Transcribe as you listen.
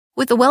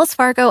With the Wells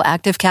Fargo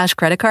Active Cash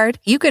Credit Card,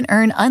 you can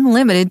earn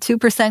unlimited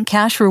 2%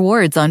 cash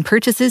rewards on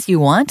purchases you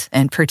want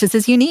and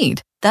purchases you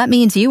need. That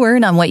means you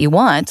earn on what you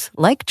want,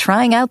 like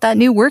trying out that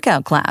new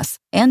workout class,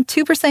 and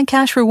 2%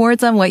 cash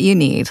rewards on what you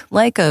need,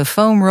 like a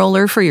foam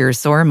roller for your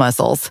sore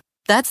muscles.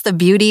 That's the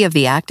beauty of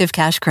the Active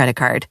Cash Credit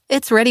Card.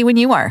 It's ready when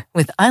you are,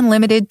 with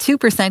unlimited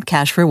 2%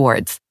 cash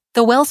rewards.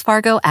 The Wells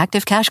Fargo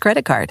Active Cash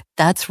Credit Card.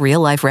 That's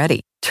real life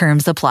ready.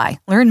 Terms apply.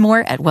 Learn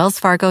more at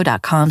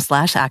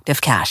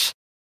wellsfargo.com/activecash.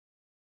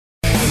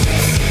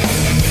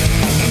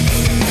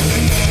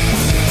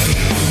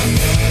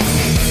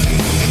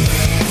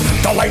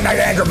 The late night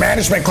anger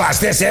management class.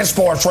 This is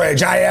Sports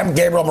Rage. I am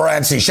Gabriel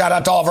Morency. Shout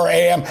out to all of our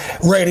AM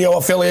radio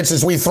affiliates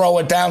as we throw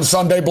it down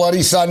Sunday,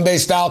 Bloody Sunday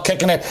style,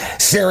 kicking it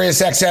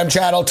Sirius XM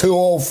channel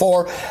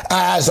 204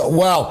 as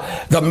well.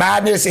 The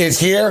madness is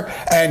here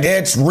and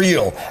it's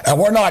real. And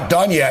we're not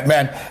done yet,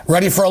 man.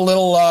 Ready for a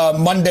little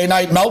Monday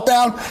night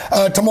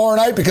meltdown tomorrow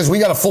night? Because we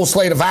got a full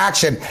slate of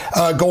action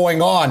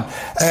going on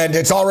and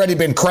it's already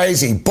been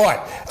crazy.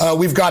 But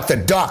we've got the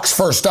Ducks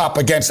first up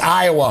against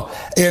Iowa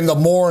in the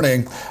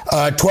morning.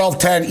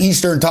 12:10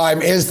 Eastern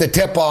time is the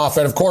tip-off.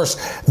 And, of course,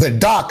 the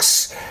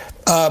Ducks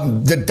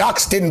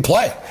didn't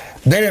play.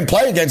 They didn't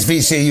play against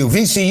VCU.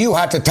 VCU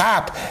had to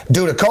tap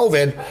due to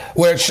COVID,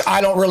 which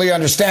I don't really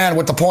understand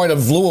what the point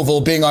of Louisville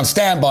being on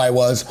standby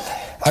was.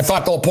 I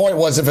thought the whole point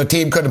was if a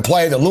team couldn't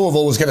play, that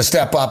Louisville was going to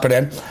step up and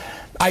in.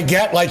 I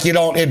get, like, you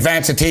don't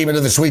advance a team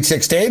into the Sweet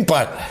 16,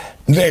 but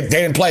they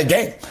didn't play a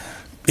game.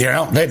 You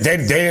know, they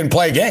didn't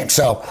play a game.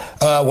 So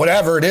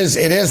whatever it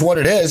is what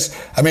it is.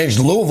 I mean,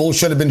 Louisville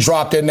should have been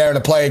dropped in there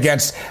to play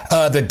against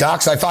the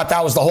Ducks. I thought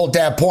that was the whole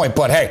damn point.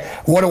 But, hey,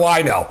 what do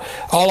I know?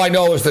 All I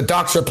know is the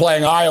Ducks are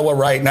playing Iowa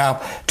right now.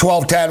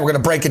 12:10, we're going to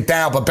break it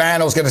down. But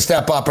Babano's going to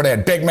step up and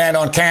in. Big man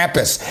on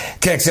campus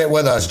kicks it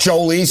with us. Joe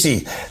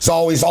Lisi is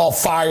always all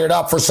fired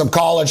up for some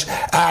college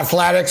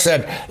athletics.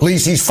 And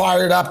Lisi's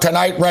fired up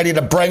tonight, ready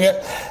to bring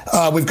it.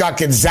 We've got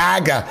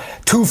Gonzaga,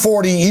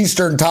 2:40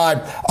 Eastern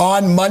time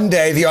on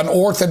Monday. The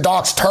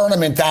unorthodox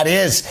tournament that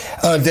is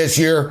this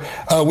year.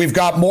 We've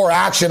got more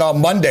action on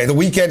Monday. The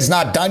weekend's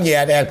not done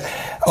yet. And,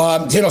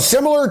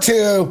 similar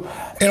to,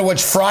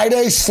 which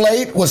Friday's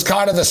slate was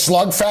kind of the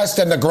slugfest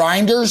and the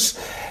grinders.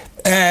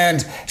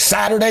 And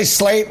Saturday's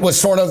slate was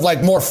sort of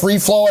like more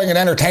free-flowing and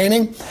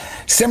entertaining.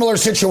 Similar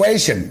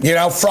situation.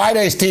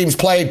 Friday's teams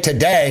played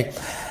today.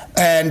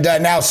 And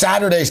now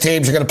Saturday's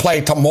teams are going to play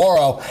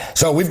tomorrow.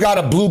 So we've got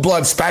a blue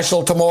blood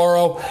special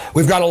tomorrow.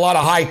 We've got a lot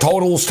of high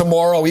totals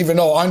tomorrow, even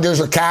though unders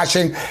are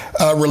cashing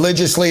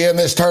religiously in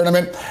this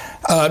tournament.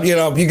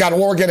 You got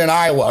Oregon and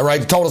Iowa,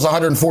 right? The total's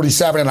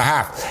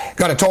 147.5.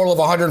 Got a total of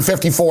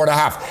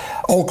 154.5.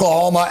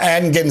 Oklahoma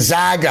and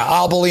Gonzaga.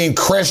 Abilene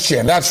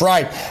Christian. That's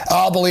right.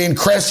 Abilene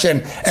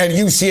Christian and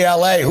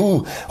UCLA.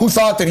 Who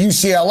thought that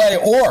UCLA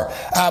or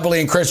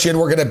Abilene Christian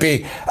were going to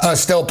be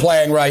still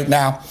playing right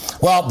now?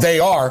 Well, they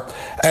are.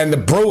 And the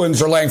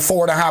Bruins are laying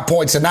 4.5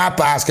 points in that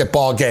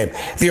basketball game.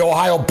 The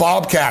Ohio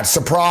Bobcats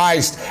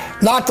surprised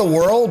not the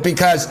world,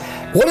 because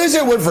what is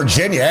it with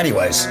Virginia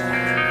anyways?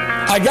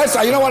 I guess,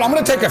 you know what, I'm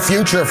going to take a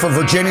future for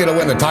Virginia to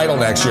win the title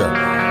next year.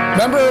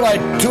 Remember,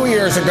 like 2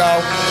 years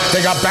ago,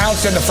 they got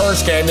bounced in the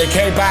first game. They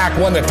came back,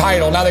 won the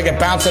title. Now they get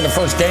bounced in the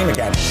first game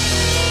again.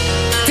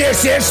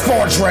 This is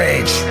Sports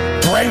Rage.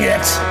 Bring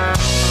it.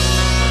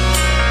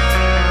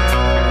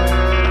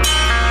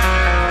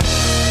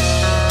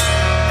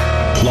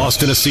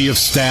 Lost in a sea of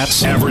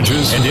stats,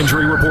 averages, and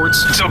injury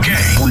reports? It's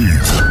okay.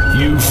 Breathe.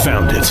 You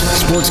found it.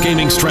 Sports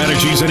gaming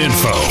strategies and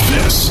info.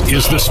 This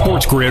is the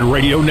Sports Grid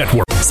Radio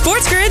Network.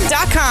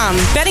 SportsGrid.com.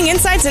 Betting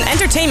insights and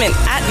entertainment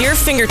at your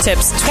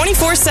fingertips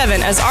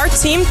 24/7 as our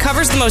team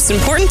covers the most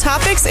important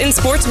topics in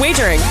sports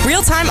wagering.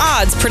 Real-time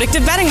odds,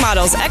 predictive betting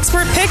models,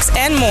 expert picks,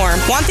 and more.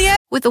 Want the edge?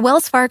 With the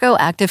Wells Fargo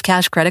Active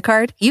Cash Credit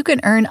Card, you can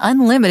earn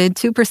unlimited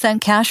 2%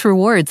 cash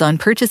rewards on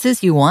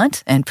purchases you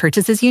want and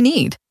purchases you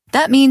need.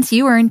 That means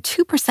you earn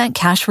 2%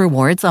 cash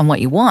rewards on what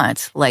you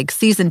want, like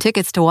season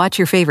tickets to watch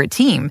your favorite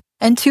team,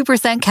 and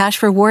 2%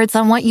 cash rewards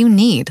on what you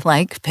need,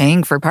 like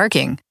paying for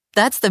parking.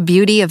 That's the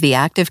beauty of the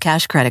Active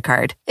Cash Credit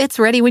Card. It's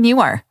ready when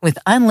you are, with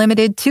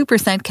unlimited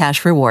 2%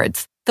 cash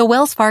rewards. The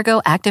Wells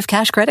Fargo Active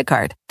Cash Credit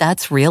Card.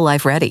 That's real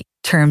life ready.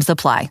 Terms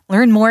apply.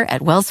 Learn more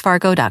at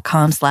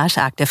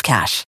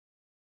wellsfargo.com/activecash.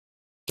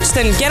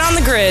 Then get on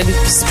the grid.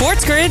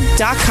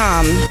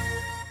 SportsGrid.com.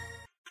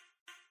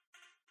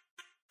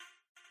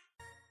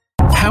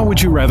 How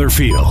would you rather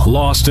feel?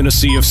 Lost in a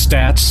sea of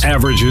stats,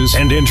 averages,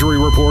 and injury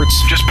reports?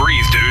 Just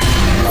breathe, dude.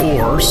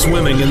 Or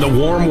swimming in the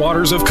warm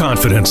waters of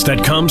confidence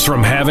that comes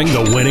from having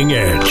the winning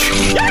edge?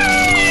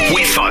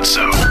 We thought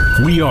so.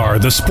 We are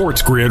the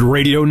Sports Grid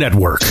Radio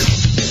Network.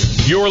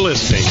 You're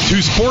listening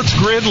to Sports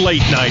Grid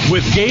Late Night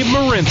with Gabe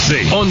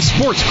Morency on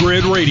Sports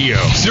Grid Radio,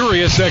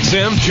 Sirius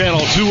XM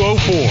Channel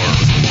 204.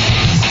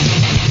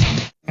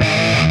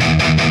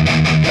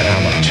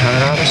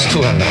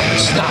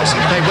 Stop.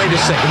 Hey, wait a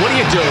second. What are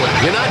you doing?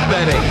 You're not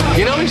betting.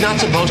 You know he's not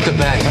supposed to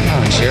bet. Come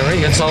on,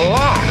 Jerry. It's a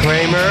lock.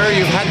 Kramer,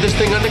 you've had this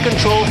thing under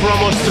control for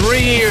almost 3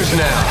 years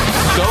now.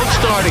 Don't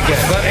start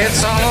again. But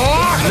it's a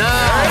lock. No.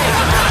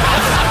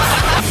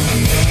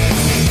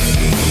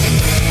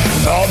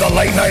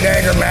 late night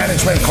anger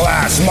management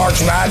class,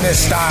 March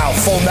Madness style,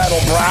 full metal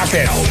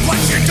bracket.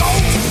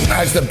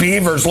 As the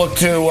Beavers look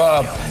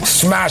to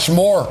smash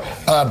more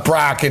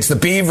brackets, the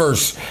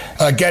Beavers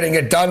getting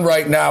it done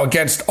right now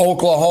against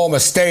Oklahoma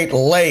State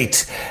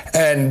late.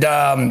 And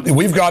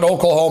we've got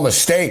Oklahoma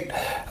State.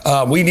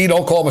 We need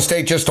Oklahoma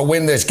State just to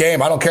win this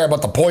game. I don't care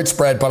about the point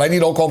spread, but I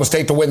need Oklahoma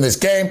State to win this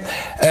game.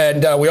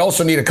 And we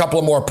also need a couple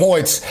of more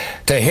points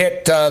to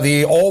hit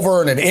the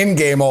over and an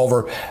in-game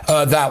over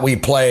that we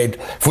played.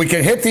 If we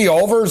can hit the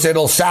overs,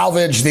 it'll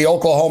salvage the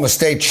Oklahoma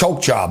State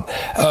choke job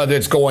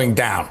that's going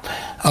down.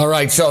 All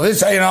right, so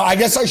this, I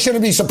guess I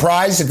shouldn't be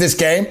surprised that this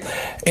game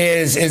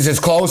is as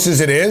close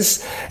as it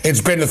is.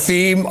 It's been the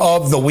theme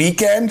of the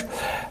weekend.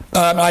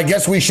 I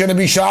guess we shouldn't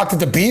be shocked that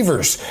the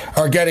Beavers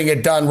are getting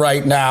it done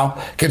right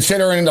now,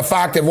 considering the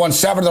fact they've won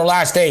 7 of their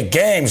last 8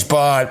 games.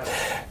 But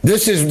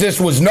this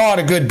was not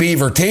a good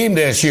Beaver team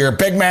this year.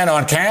 Big Man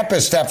on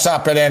campus steps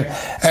up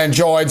and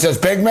joins us.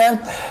 Big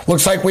Man,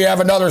 looks like we have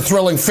another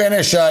thrilling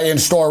finish in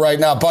store right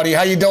now, buddy.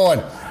 How you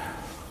doing?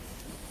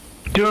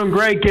 Doing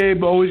great,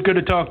 Gabe. Always good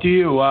to talk to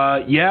you.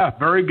 Yeah,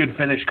 very good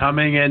finish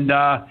coming, and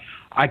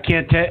I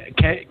can't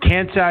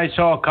say I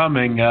saw it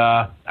coming.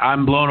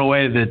 I'm blown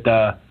away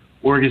that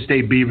Oregon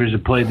State Beavers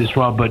have played this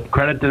well, but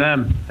credit to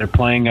them. They're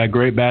playing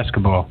great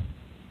basketball.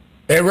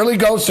 It really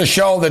goes to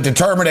show the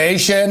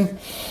determination,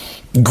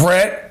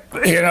 grit,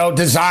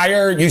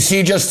 desire. You see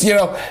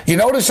you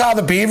notice how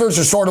the Beavers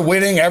are sort of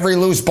winning every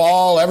loose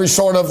ball, every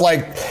sort of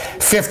like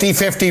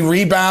 50-50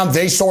 rebound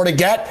they sort of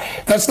get.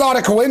 That's not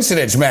a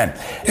coincidence, man.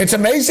 It's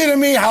amazing to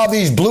me how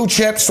these blue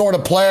chip sort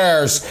of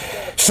players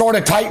sort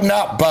of tighten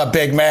up,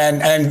 big man,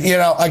 and,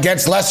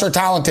 against lesser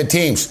talented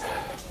teams.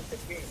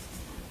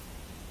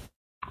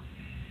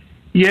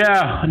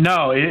 Yeah,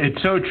 no,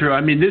 it's so true.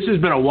 I mean, this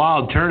has been a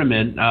wild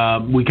tournament.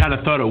 We kind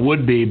of thought it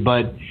would be,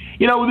 but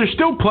there's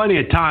still plenty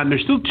of time.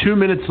 There's still 2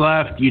 minutes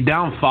left. You're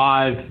down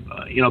 5.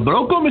 But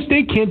Oklahoma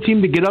State can't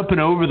seem to get up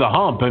and over the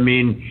hump. I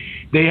mean,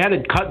 they had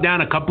it cut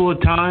down a couple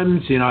of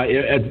times.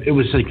 It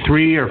was like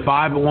 3 or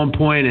 5 at one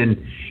point,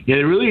 and they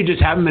really just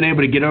haven't been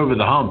able to get over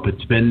the hump.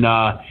 It's been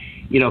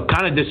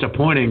kind of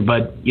disappointing.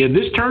 But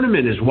this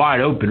tournament is wide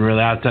open,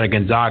 really, outside of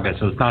Gonzaga,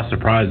 so it's not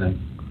surprising.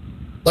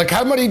 Like,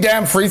 how many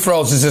damn free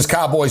throws does this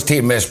Cowboys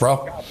team miss,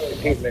 bro?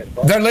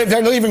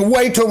 They're leaving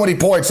way too many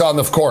points on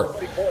the court.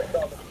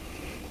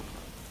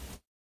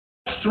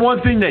 That's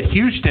one thing that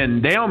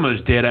Houston, they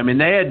almost did. I mean,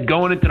 they had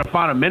going into the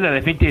final minute,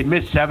 I think they had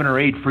missed 7 or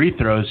 8 free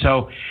throws.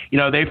 So,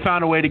 they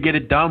found a way to get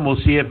it done.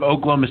 We'll see if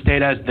Oklahoma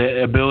State has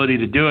the ability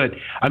to do it.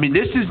 I mean,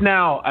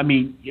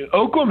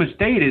 Oklahoma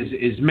State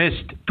is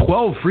missed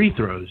 12 free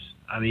throws.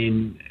 I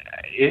mean,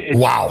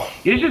 wow.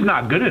 It's just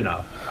not good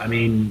enough. I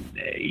mean,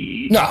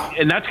 no.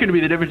 And that's going to be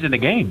the difference in the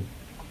game.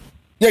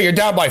 Yeah, you're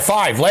down by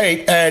 5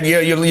 late, and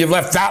you've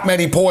left that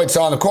many points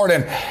on the court,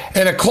 and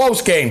in a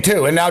close game,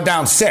 too, and now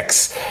down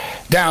 6.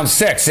 Down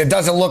 6. It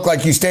doesn't look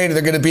like you stated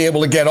they're going to be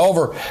able to get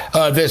over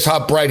this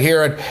hump right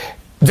here, and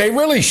they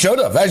really should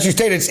have. As you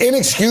stated, it's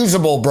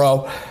inexcusable,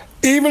 bro.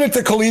 Even at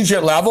the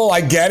collegiate level,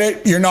 I get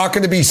it. You're not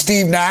going to be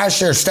Steve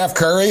Nash or Steph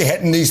Curry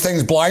hitting these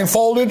things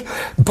blindfolded.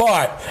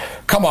 But,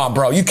 come on,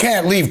 bro. You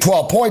can't leave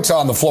 12 points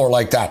on the floor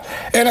like that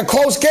in a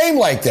close game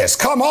like this.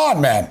 Come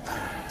on, man.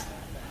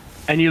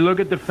 And you look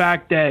at the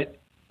fact that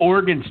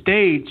Oregon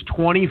State's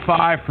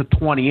 25 for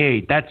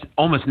 28. That's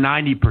almost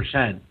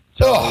 90%.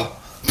 So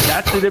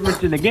that's the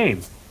difference in the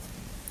game.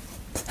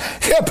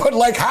 Yeah, but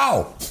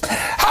how?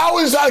 How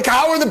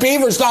are the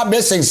Beavers not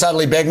missing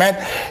suddenly, big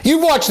man? You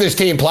watch this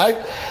team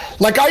play.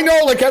 I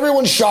know,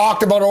 everyone's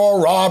shocked about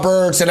Oral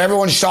Roberts and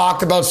everyone's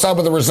shocked about some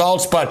of the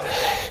results, but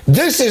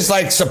this is,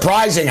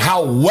 surprising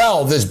how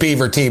well this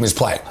Beaver team is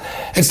playing.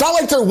 It's not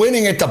like they're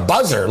winning at the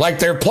buzzer.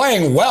 They're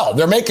playing well.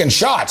 They're making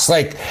shots.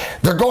 They're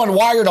going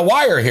wire to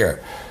wire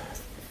here.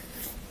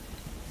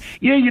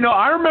 Yeah,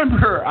 I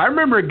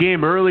remember a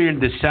game earlier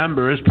in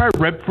December. It was probably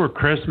right before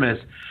Christmas.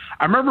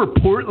 I remember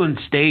Portland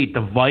State,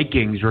 the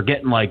Vikings, were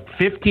getting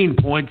 15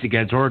 points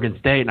against Oregon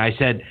State, and I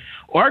said,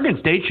 Oregon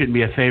State shouldn't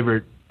be a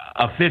favorite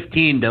of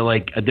 15 to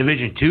a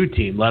Division II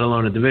team, let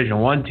alone a Division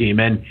I team.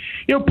 And,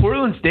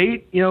 Portland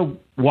State,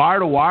 wire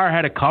to wire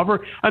had a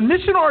cover. And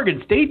this is an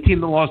Oregon State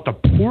team that lost to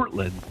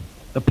Portland,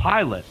 the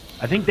Pilot.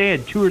 I think they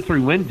had 2 or 3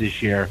 wins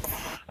this year.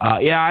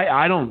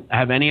 I don't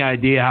have any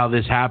idea how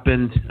this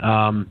happened.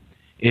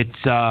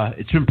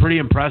 It's been pretty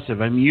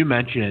impressive. I mean, you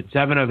mentioned it,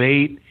 7 of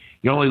 8.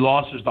 Your only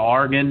loss is to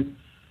Oregon.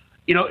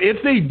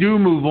 If they do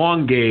move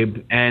on,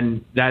 Gabe,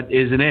 and that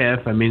is an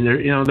if. I mean,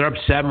 they're up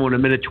 7 with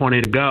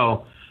 1:20 to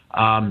go.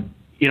 I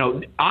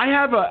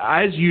have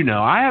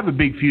a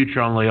big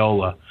future on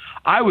Loyola.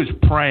 I was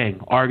praying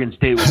Oregon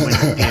State would win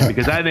this game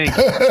because I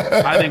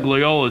think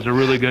Loyola is a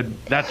really good.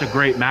 That's a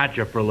great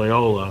matchup for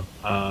Loyola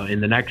in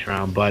the next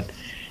round. But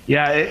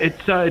yeah,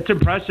 it's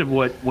impressive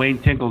what Wayne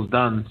Tinkle's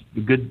done.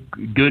 Good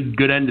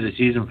end of the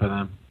season for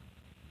them.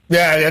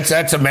 Yeah,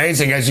 that's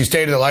amazing. As you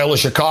stated, Loyola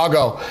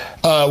Chicago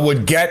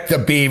would get the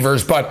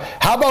Beavers. But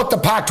how about the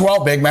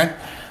Pac-12, big man?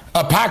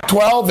 A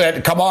Pac-12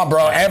 that, come on,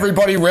 bro,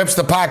 everybody rips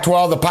the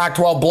Pac-12. The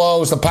Pac-12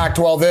 blows, the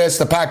Pac-12 this,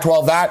 the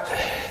Pac-12 that.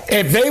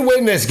 If they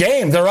win this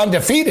game, they're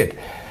undefeated.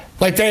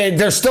 Like,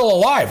 they're still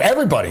alive,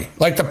 everybody.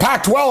 Like, the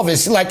Pac-12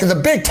 is, like, the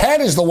Big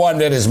Ten is the one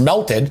that is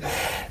melted.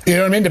 You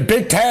know what I mean? The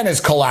Big Ten has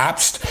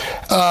collapsed.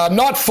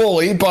 Not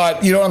fully,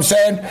 but you know what I'm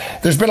saying?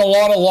 There's been a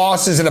lot of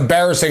losses and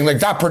embarrassing. Like,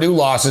 that Purdue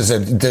loss,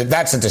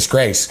 that's a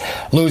disgrace.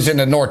 Losing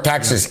to North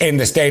Texas in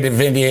the state of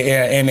in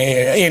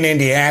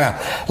Indiana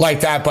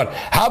like that. But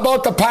how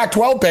about the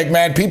Pac-12, big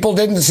man? People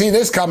didn't see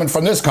this coming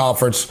from this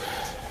conference.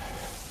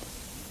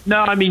 No,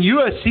 I mean,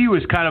 USC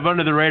was kind of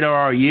under the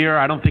radar all year.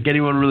 I don't think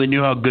anyone really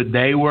knew how good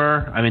they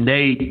were. I mean,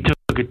 they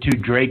took it to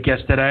Drake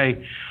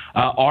yesterday.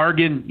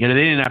 Oregon, they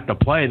didn't have to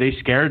play. They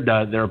scared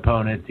their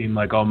opponent, it seemed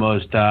like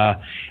almost.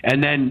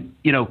 And then,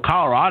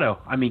 Colorado,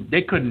 I mean,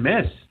 they couldn't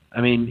miss. I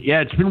mean,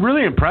 yeah, it's been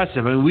really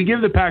impressive. I mean, we give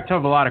the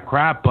Pac-12 a lot of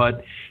crap,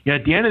 but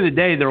at the end of the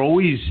day, they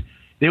always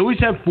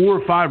have 4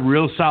 or 5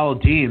 real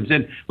solid teams.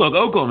 And look,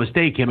 Oklahoma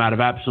State came out of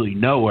absolutely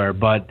nowhere.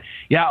 But,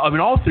 yeah, I mean,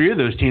 all 3 of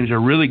those teams are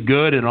really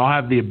good and all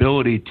have the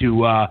ability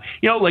to,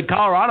 like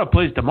Colorado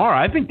plays tomorrow.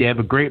 I think they have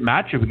a great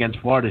matchup against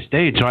Florida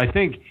State. So I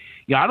think,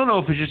 I don't know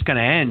if it's just going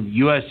to end.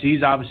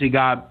 USC's obviously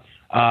got,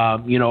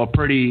 a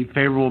pretty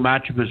favorable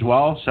matchup as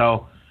well.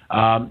 So,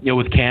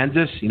 with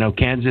Kansas,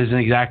 Kansas isn't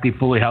exactly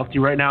fully healthy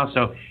right now.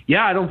 So,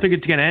 yeah, I don't think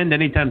it's going to end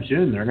anytime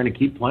soon. They're going to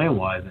keep playing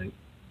well, I think.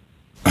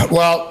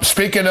 Well,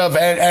 speaking of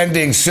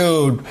ending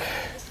soon,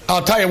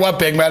 I'll tell you what,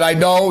 big man, I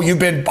know you've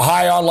been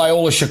high on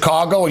Loyola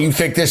Chicago and you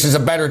think this is a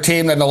better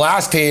team than the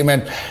last team,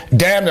 and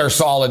damn, they're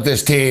solid,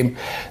 this team.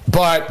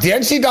 But the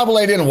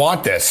NCAA didn't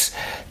want this.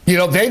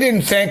 They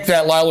didn't think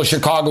that Loyola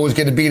Chicago was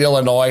going to beat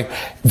Illinois.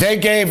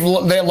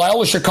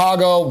 Loyola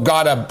Chicago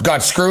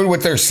got screwed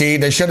with their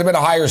seed. They should have been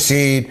a higher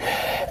seed.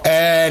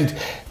 And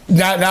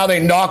now they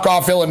knock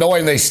off Illinois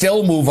and they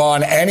still move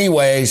on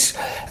anyways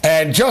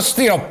and just,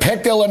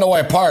 picked Illinois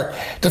apart.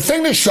 The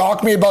thing that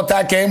shocked me about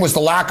that game was the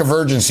lack of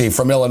urgency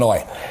from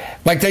Illinois.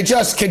 Like, they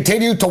just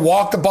continued to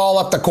walk the ball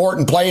up the court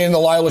and play into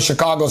Loyola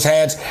Chicago's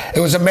hands.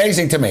 It was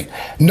amazing to me.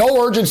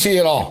 No urgency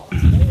at all.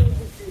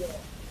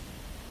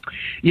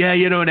 Yeah,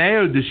 and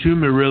Ayo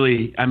Dosunmu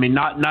really, I mean,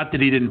 not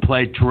that he didn't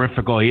play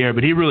terrific all year,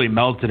 but he really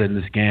melted in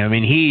this game. I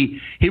mean,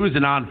 he was a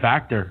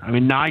non-factor. I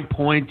mean, 9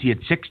 points, he had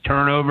 6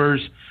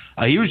 turnovers.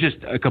 He was just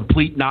a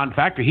complete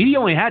non-factor. He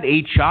only had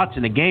 8 shots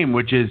in the game,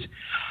 which is,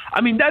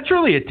 I mean, that's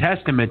really a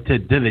testament to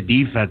the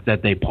defense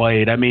that they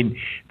played. I mean,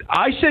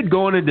 I said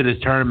going into this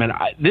tournament,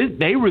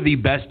 they were the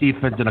best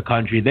defense in the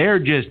country. They're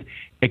just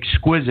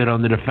exquisite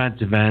on the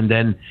defensive end.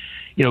 And,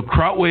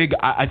 Krutwig,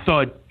 I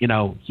thought,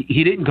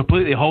 he didn't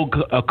completely hold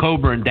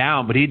Coburn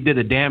down, but he did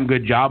a damn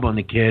good job on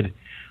the kid.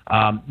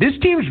 This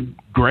team's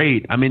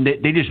great. I mean,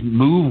 they just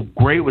move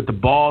great with the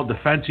ball.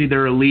 Defensively,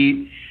 they're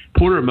elite.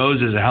 Porter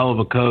Moses is a hell of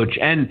a coach.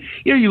 And,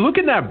 you look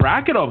in that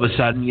bracket all of a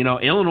sudden,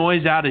 Illinois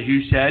is out, as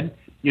you said.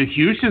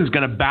 Houston's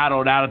going to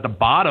battle it out at the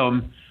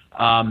bottom.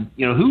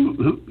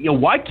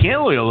 Why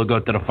can't Loyola go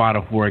to the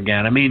Final Four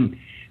again? I mean,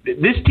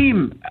 this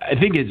team, I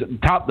think, is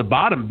top to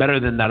bottom better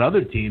than that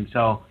other team.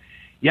 So,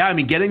 yeah, I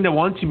mean, getting the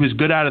 1 seed was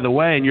good out of the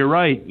way. And you're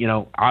right,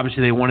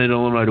 obviously they wanted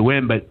Illinois to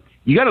win. But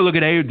you got to look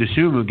at Ayo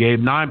Dosunmu,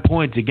 Gabe, 9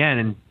 points again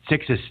and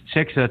 6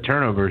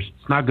 turnovers.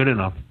 It's not good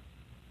enough.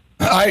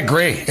 I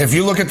agree. If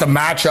you look at the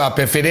matchup,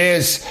 if it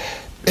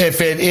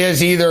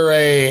is either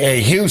a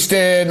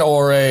Houston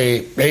or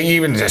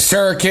even a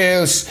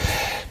Syracuse,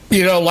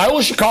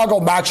 Loyola Chicago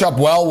match up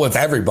well with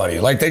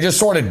everybody. Like, they just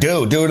sort of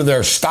due to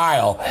their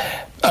style.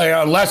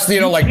 Unless,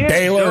 like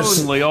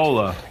Baylor's.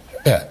 Loyola.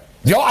 Yeah.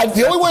 The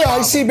only way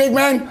I see, big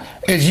man,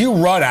 is you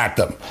run at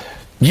them.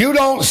 You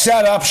don't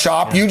set up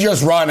shop. You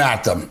just run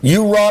at them.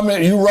 You run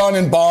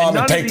and bomb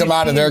and take them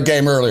out of their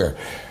game earlier.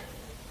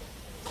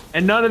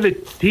 And none of the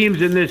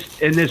teams in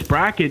this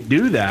bracket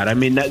do that. I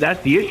mean,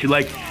 that's the issue.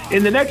 Like,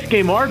 in the next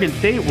game, Oregon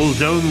State will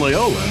zone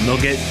Loyola, and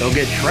they'll get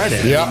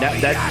shredded. Yeah.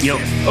 I mean,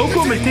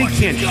 Oklahoma State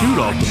can't shoot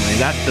ultimately.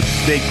 That's the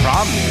big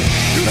problem.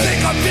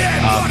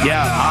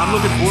 I'm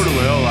looking forward to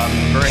Loyola.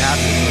 I'm very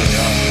happy with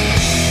Loyola.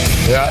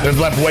 Yeah, they've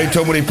left way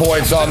too many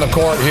points on the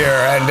court here,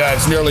 and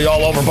it's nearly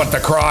all over but the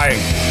crying.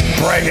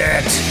 Bring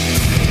it.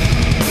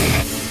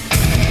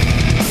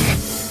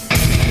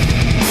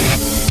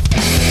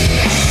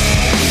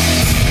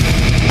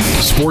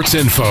 Sports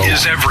info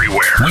is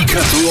everywhere. We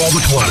cut through all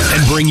the clutter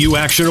and bring you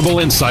actionable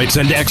insights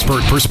and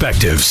expert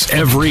perspectives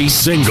every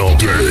single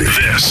day.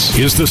 This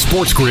is the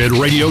Sports Grid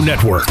Radio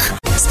Network.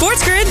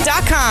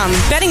 SportsGrid.com.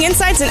 Betting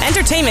insights and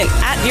entertainment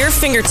at your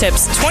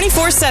fingertips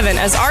 24/7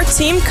 as our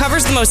team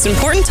covers the most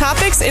important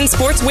topics in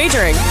sports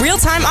wagering.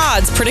 Real-time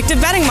odds, predictive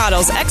betting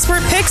models,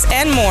 expert picks,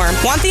 and more.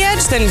 Want the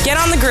edge? Then get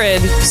on the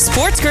grid.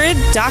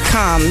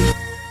 SportsGrid.com.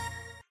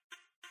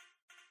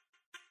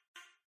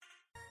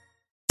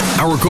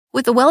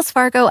 With the Wells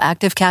Fargo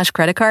Active Cash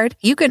Credit Card,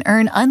 you can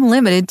earn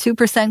unlimited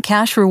 2%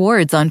 cash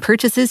rewards on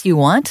purchases you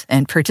want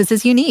and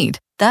purchases you need.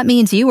 That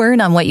means you earn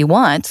on what you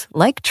want,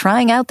 like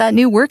trying out that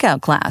new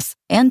workout class,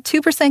 and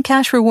 2%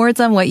 cash rewards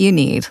on what you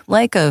need,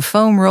 like a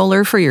foam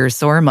roller for your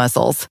sore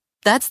muscles.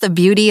 That's the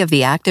beauty of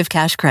the Active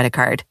Cash credit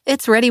card.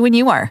 It's ready when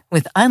you are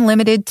with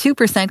unlimited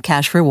 2%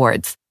 cash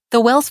rewards. The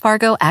Wells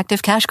Fargo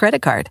Active Cash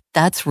credit card.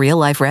 That's real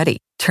life ready.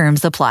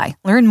 Terms apply.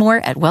 Learn more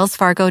at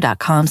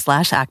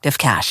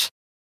wellsfargo.com/activecash.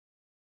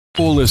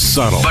 Is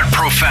subtle but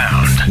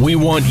profound. We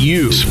want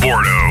you,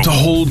 Sporto, to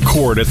hold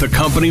court at the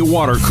company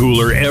water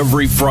cooler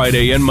every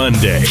Friday and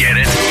Monday. Get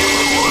it?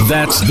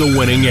 That's the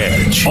winning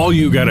edge. All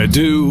you gotta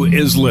do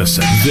is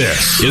listen.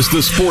 This is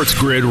the Sports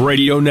Grid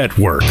Radio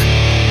Network.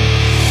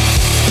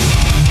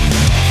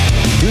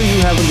 Do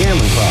you have a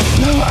gambling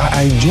problem? No,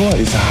 I enjoy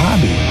it. It's a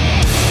hobby.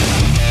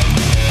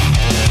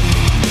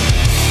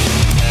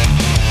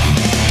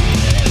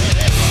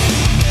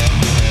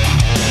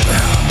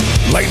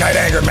 Late night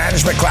anger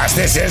management class.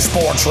 This is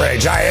Sports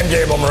Rage. I am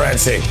Gabriel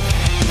Morency.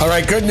 All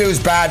right, good news,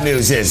 bad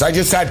news is I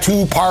just had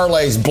 2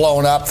 parlays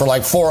blown up for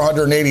like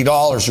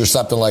 $480 or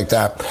something like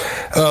that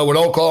with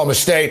Oklahoma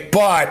State.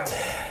 But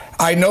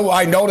I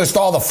noticed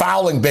all the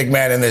fouling, big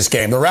man, in this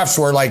game. The refs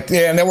were like,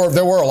 and there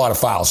were a lot of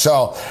fouls.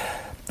 So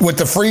with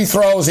the free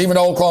throws, even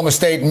Oklahoma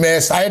State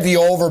missed. I had the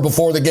over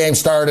before the game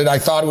started. I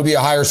thought it would be a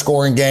higher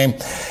scoring game.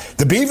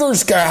 The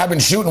Beavers have been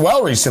shooting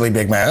well recently,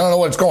 big man. I don't know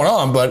what's going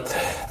on, but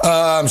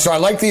so I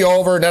like the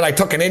over. Then I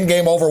took an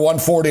in-game over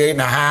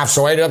 148.5,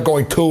 so I ended up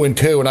going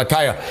 2-2. And I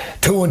tell you,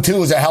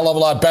 2-2 is a hell of a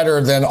lot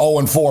better than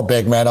 0-4,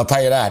 big man. I'll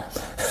tell you that,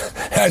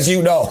 as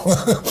you know.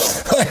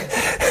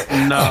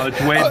 No, it's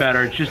way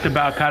better. It's just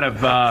about kind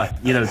of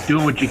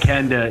doing what you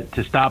can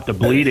to stop the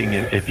bleeding,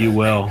 if you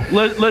will.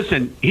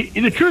 Listen,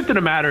 the truth of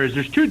the matter is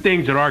there's 2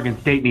 things that Oregon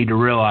State need to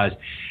realize.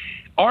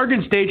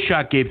 Oregon State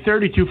shot gave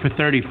 32 for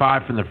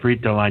 35 from the free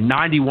throw line,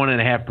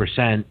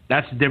 91.5%.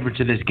 That's the difference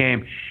in this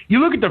game. You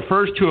look at the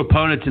first 2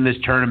 opponents in this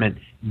tournament,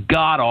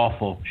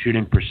 god-awful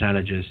shooting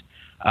percentages.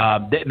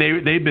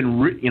 They've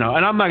been, and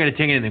I'm not going to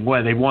take anything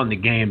away. They won the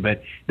game,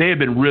 but they have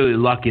been really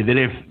lucky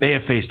that they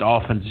have faced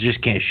offense that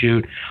just can't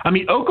shoot. I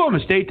mean, Oklahoma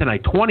State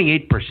tonight,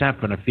 28%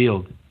 from the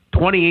field,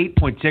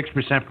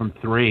 28.6% from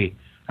 3.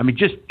 I mean,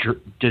 just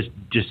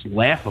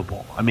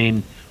laughable. I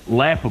mean,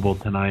 laughable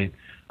tonight.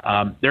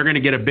 They're going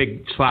to get a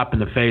big slap in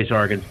the face,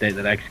 Oregon State,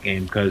 the next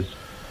game because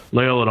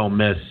Loyola don't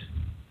miss.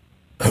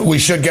 We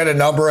should get a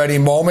number any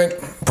moment,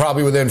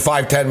 probably within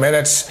 5-10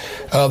 minutes.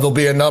 There'll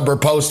be a number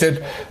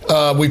posted.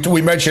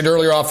 We mentioned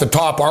earlier off the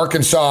top,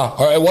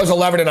 Arkansas. It was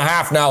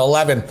 11.5 now,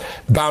 11,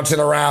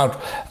 bouncing around.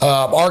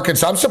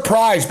 Arkansas, I'm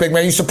surprised, big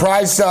man. You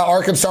surprised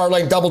Arkansas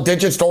like double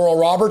digits to Oral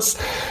Roberts?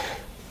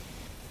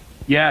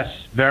 Yes,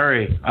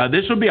 very.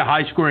 This will be a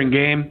high-scoring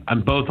game.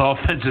 Both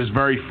offenses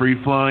very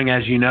free-flowing,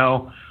 as you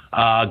know.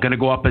 Going to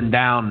go up and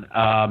down.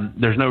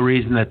 There's no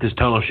reason that this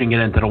total shouldn't get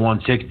into the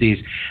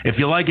 160s. If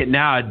you like it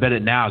now, I'd bet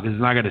it now because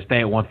it's not going to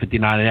stay at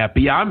 159.5.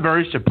 But yeah, I'm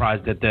very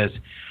surprised at this.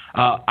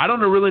 I don't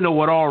really know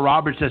what Oral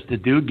Roberts has to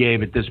do,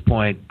 Gabe, at this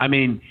point. I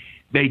mean,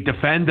 they've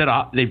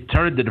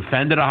started to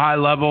defend at a high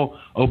level.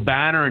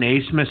 O'Banner and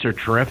Asmus are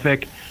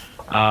terrific.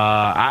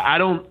 I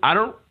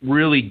don't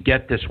really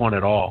get this one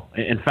at all.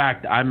 In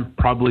fact, I'm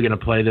probably going to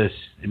play this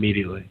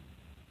immediately.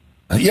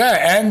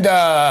 Yeah, and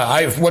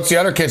what's the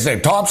other kid's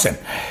name? Thompson.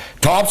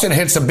 Thompson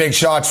hit some big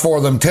shots for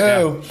them, too.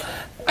 Yeah.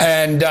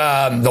 And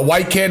the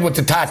white kid with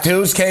the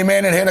tattoos came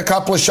in and hit a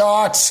couple of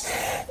shots.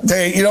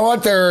 You know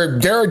what?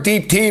 They're a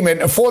deep team.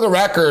 And for the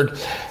record,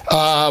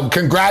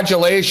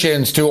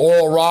 congratulations to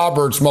Oral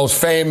Roberts' most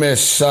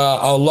famous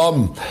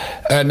alum.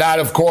 And that,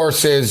 of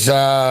course, is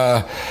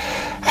How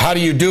Do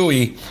You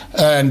Dewey?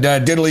 And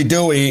Diddly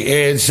Dewey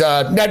is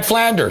Ned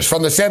Flanders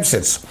from The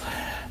Simpsons.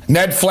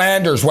 Ned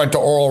Flanders went to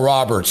Oral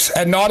Roberts,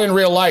 and not in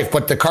real life,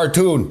 but the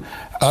cartoon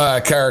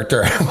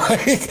character.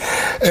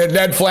 In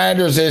Ned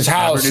Flanders'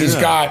 house, he's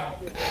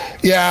got,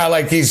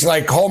 he's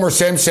like Homer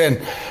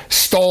Simpson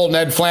stole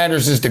Ned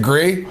Flanders'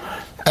 degree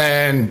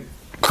and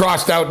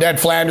crossed out Ned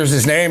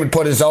Flanders' name and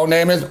put his own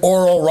name in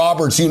Oral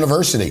Roberts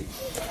University.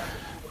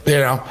 You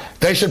know,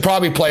 they should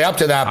probably play up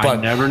to that. But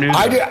I never knew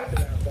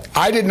that.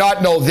 I did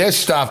not know this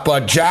stuff,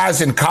 but Jazz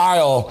and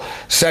Kyle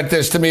sent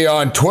this to me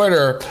on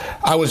Twitter.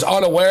 I was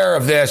unaware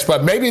of this,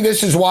 but maybe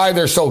this is why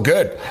they're so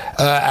good.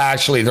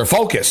 Actually, they're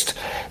focused.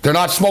 They're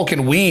not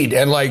smoking weed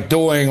and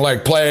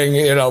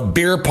playing,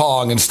 beer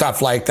pong and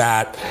stuff like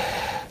that.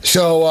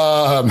 So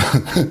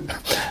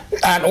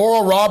at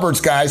Oral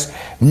Roberts, guys,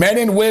 men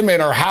and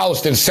women are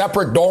housed in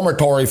separate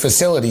dormitory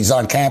facilities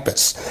on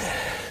campus.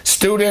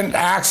 Student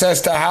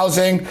access to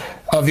housing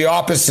of the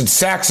opposite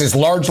sex is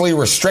largely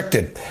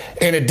restricted.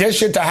 In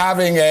addition to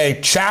having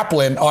a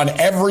chaplain on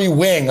every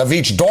wing of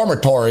each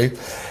dormitory,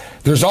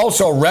 there's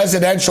also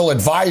residential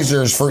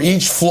advisors for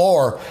each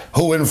floor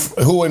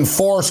who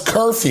enforce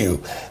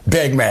curfew,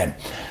 big men.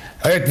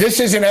 This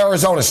isn't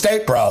Arizona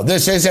State, bro.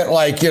 This isn't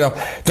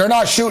they're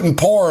not shooting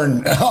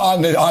porn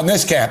on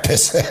this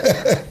campus.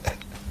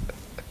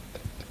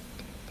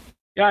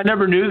 Yeah, I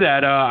never knew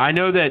that. I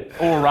know that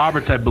Oral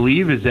Roberts, I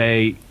believe, is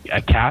a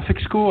Catholic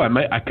school.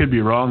 I could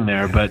be wrong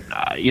there, but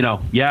I didn't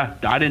know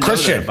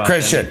that about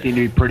Christian. They seem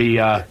to be pretty.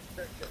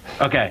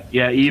 Okay,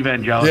 yeah,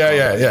 evangelical.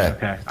 Yeah.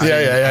 Okay.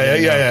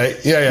 Yeah.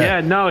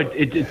 Yeah, no,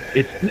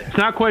 it's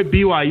not quite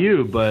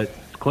BYU, but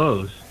it's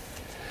close.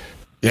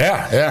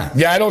 Yeah.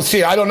 I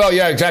don't know.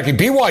 Yeah, exactly.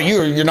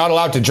 BYU, you're not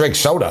allowed to drink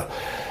soda.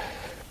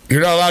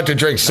 You're not allowed to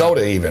drink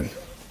soda even.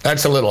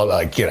 That's a little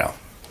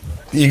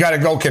you got to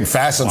go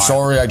confess. I'm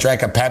sorry, I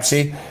drank a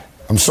Pepsi.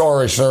 I'm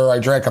sorry, sir, I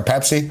drank a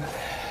Pepsi.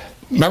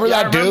 Remember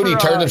that dude? He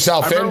turned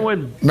himself in.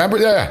 Remember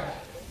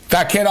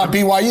that kid on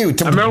BYU,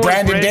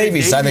 Brandon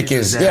Davies, I think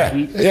is. Yeah.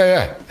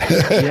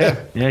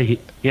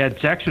 He had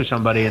sex with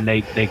somebody and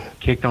they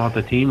kicked him off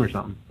the team or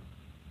something.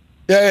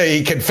 Yeah,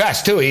 he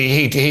confessed too.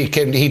 He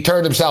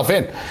turned himself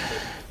in.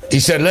 He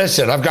said,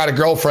 "Listen, I've got a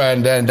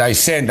girlfriend and I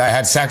sinned. I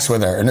had sex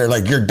with her." And they're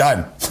like, "You're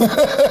done."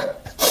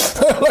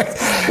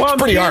 It's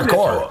pretty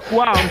hardcore.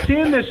 I'm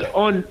seeing this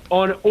on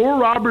Oral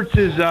Roberts'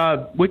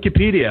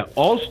 Wikipedia.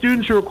 All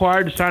students are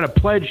required to sign a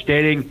pledge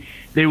stating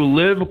they will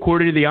live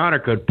according to the honor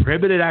code.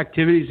 Prohibited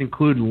activities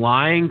include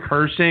lying,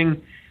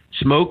 cursing,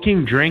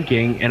 smoking,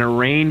 drinking, and a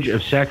range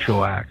of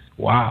sexual acts.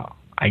 Wow.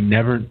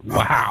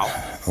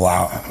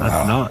 Wow.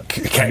 That's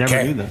nuts. I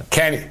never knew that.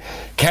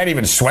 Can't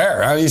even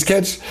swear, huh, these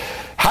kids?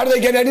 How do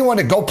they get anyone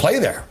to go play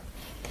there?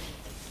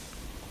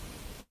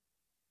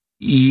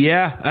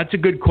 Yeah, that's a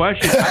good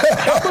question.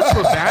 How about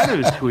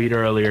Babano's tweet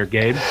earlier,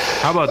 Gabe?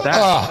 How about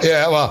that?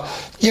 Yeah, well,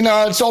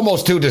 it's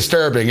almost too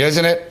disturbing,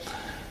 isn't it?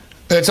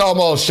 It's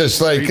almost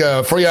just like,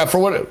 for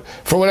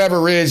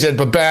whatever reason,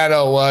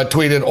 Babano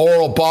tweeted,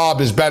 "Oral Bob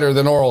is better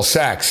than oral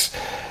sex."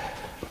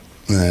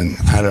 And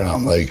I don't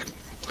know,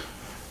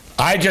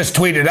 I just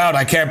tweeted out,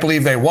 "I can't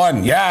believe they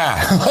won."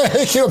 Yeah. You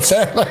know what I'm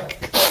saying?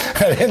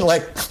 I didn't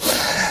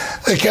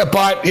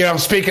but,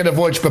 speaking of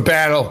which,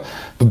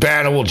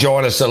 Babano will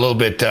join us a little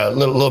bit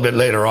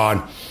later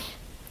on.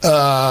 We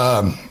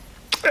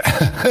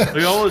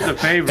always a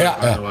favorite,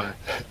 by the way.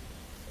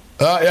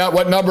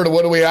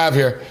 What do we have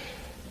here?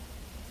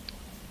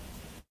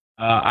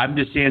 I'm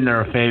just seeing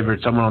they're a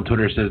favorite. Someone on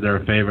Twitter says they're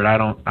a favorite. I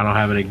don't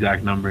have an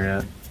exact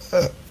number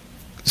yet.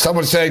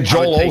 Someone saying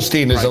Joel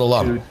Osteen is an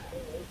alum.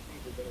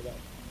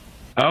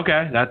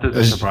 Okay, that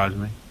doesn't surprise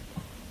me.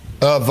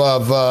 Of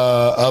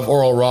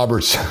Oral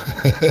Roberts.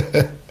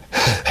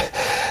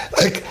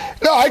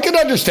 No, I can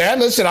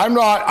understand. Listen, I'm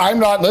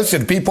not.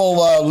 Listen, people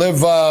live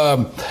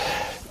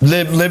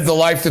the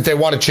life that they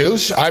want to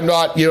choose. I'm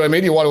not. You know what I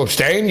mean? You want to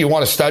abstain. You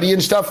want to study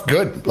and stuff.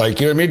 Good. You know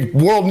what I mean?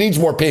 World needs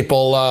more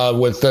people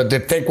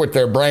that think with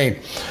their brain.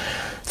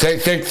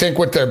 Think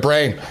with their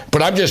brain.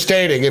 But I'm just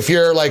stating, if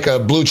you're like a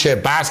blue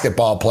chip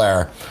basketball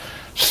player,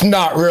 it's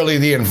not really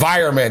the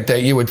environment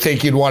that you would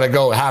think you'd want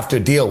to have to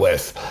deal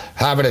with.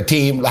 Having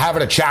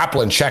a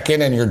chaplain check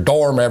in your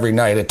dorm every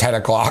night at 10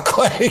 o'clock.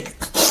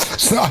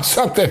 It's not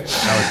something,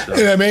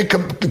 you know what I mean?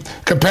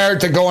 Compared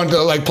to going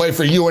to play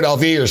for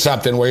UNLV or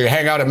something where you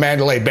hang out at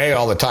Mandalay Bay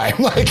all the time.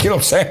 You know what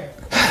I'm saying?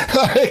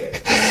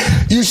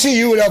 You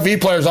see UNLV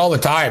players all the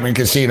time in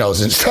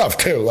casinos and stuff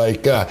too.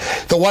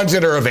 The ones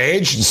that are of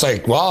age, it's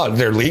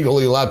they're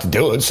legally allowed to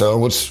do it. So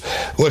what's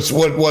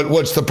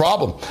the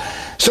problem?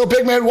 So,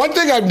 big man, one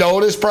thing I've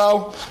noticed,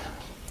 bro,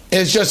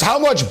 is just how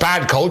much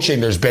bad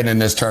coaching there's been in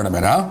this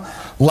tournament, huh?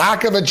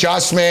 Lack of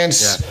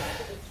adjustments,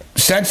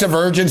 sense of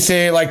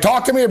urgency.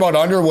 Talk to me about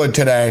Underwood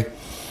today.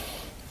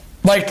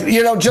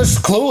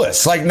 Just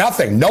clueless,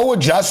 nothing. No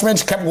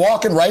adjustments, kept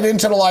walking right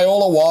into the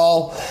Loyola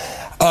wall.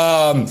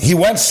 He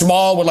went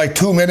small with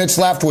 2 minutes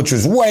left, which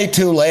was way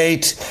too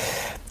late.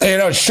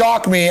 It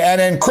shocked me. And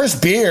then Chris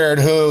Beard,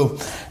 who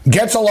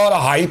gets a lot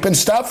of hype and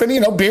stuff.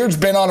 And, Beard's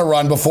been on a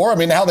run before. I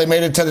mean, hell, they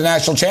made it to the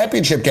national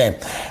championship game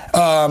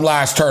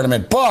last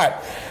tournament.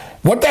 But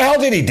what the hell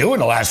did he do in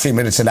the last few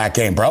minutes of that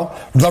game, bro?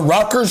 The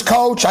Rutgers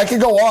coach? I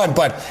could go on.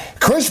 But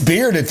Chris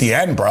Beard at the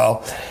end,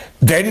 bro.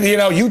 They,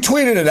 you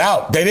tweeted it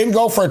out. They didn't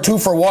go for a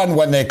 2-for-1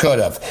 when they could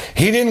have.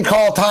 He didn't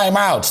call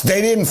timeouts.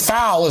 They didn't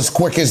foul as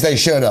quick as they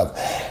should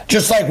have.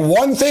 Just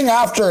one thing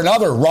after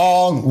another.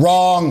 Wrong.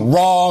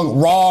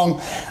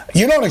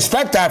 You don't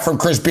expect that from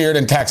Chris Beard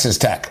in Texas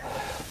Tech.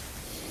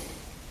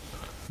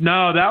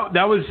 No,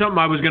 that was something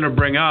I was going to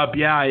bring up.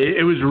 Yeah,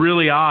 it was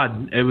really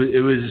odd.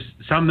 It was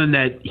something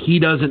that he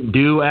doesn't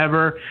do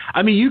ever.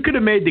 I mean, you could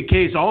have made the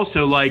case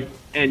also,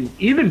 and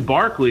even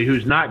Barkley,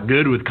 who's not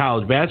good with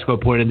college basketball,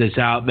 pointed this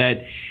out,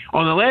 that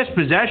on the last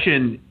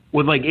possession,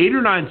 with 8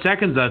 or 9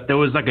 seconds left, there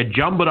was a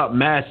jumbled up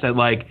mess at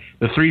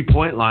the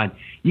 3-point line.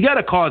 You got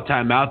to call a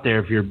timeout there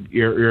if you're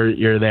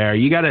there.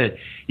 You got to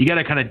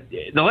kind of.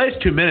 The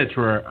last 2 minutes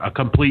were a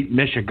complete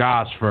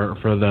mishigas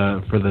for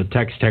the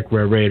Texas Tech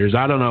Raiders.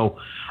 I don't know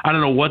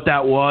what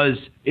that was.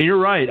 And you're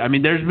right. I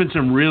mean, there's been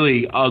some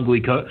really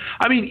ugly.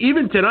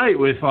 Even tonight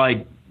with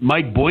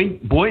Mike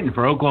Boynton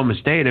for Oklahoma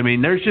State. I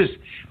mean,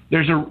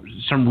 there's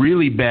some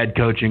really bad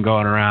coaching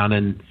going around,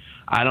 and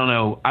I don't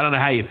know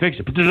how you fix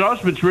it. But there's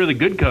also been some really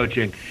good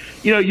coaching.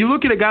 You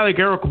look at a guy like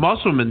Eric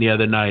Musselman the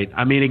other night.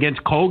 I mean,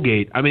 against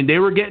Colgate. I mean, they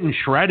were getting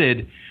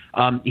shredded.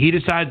 He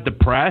decided to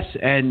press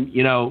and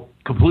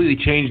completely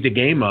changed the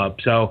game up.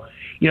 So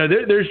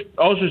there's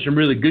also some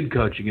really good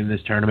coaching in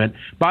this tournament.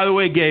 By the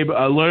way, Gabe,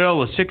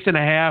 Loyola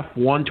 6.5,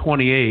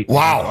 128.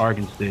 Wow,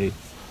 Oregon State.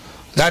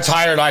 That's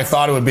higher than I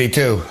thought it would be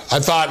too. I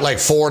thought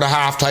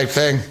 4.5 type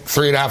thing,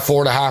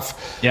 3.5,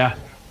 4.5. Yeah.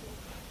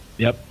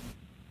 Yep.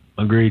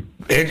 Agreed.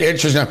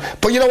 Interesting.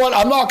 But you know what?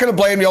 I'm not going to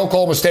blame the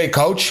Oklahoma State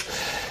coach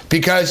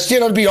because,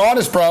 to be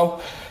honest,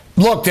 bro,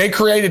 look, they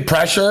created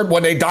pressure.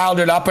 When they dialed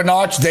it up a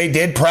notch, they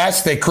did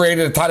press. They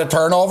created a ton of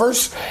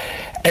turnovers.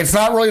 It's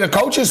not really the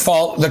coach's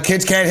fault. The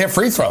kids can't hit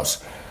free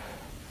throws.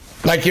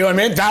 Like, you know what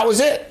I mean? That was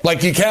it.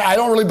 Like, you can't. I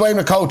don't really blame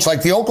the coach.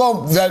 Like,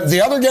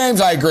 the other games,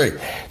 I agree.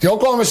 The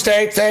Oklahoma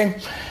State thing,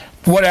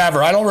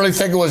 whatever. I don't really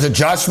think it was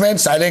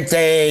adjustments. I think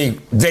they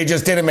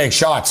just didn't make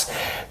shots.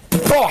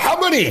 Bro, how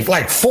many,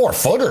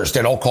 4-footers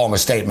did Oklahoma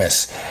State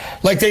miss?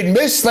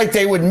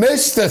 They would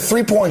miss the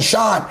three-point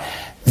shot.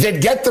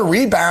 They'd get the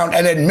rebound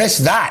and then miss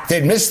that.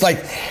 They missed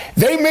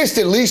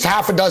at least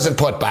half a dozen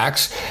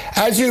putbacks.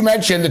 As you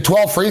mentioned, the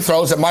 12 free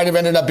throws, it might have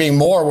ended up being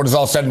more when it was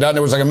all said and done.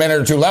 There was a minute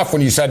or two left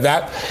when you said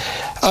that.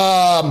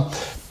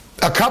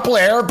 A couple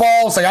of air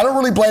balls. I don't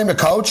really blame the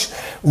coach.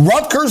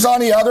 Rutgers,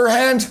 on the other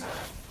hand,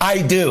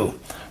 I do.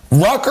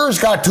 Rutgers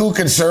got too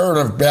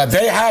conservative.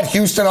 They had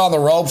Houston on the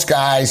ropes,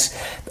 guys,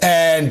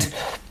 and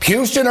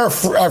Houston are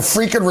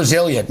freaking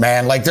resilient,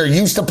 man. They're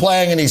used to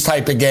playing in these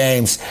type of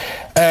games,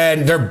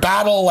 and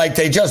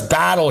they just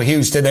battle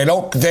Houston. They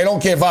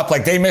don't give up.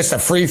 They missed a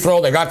free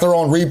throw. They got their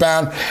own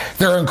rebound.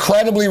 They're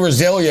incredibly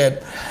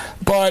resilient,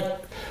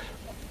 but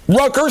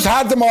Rutgers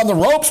had them on the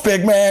ropes,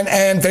 big man,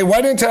 and they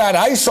went into that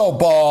ISO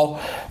ball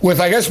with,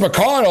 I guess,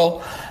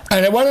 McConnell.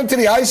 And they went into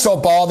the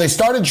ISO ball. They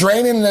started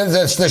draining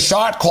the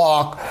shot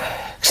clock.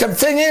 Except the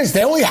thing is,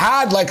 they only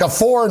had a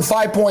 4 and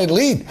 5 point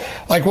lead.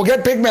 We'll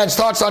get Big Man's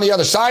thoughts on the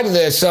other side of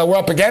this. We're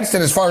up against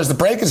it as far as the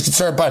break is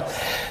concerned, but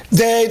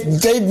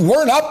they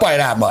weren't up by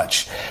that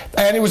much.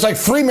 And it was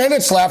 3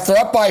 minutes left. They're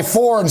up by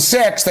 4 and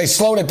 6. They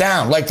slowed it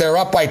down. They were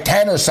up by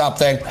 10 or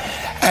something.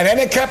 And then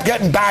they kept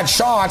getting bad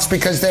shots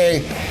because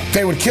they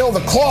would kill the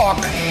clock,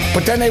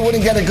 but then they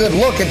wouldn't get a good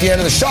look at the end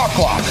of the shot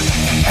clock.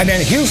 And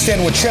then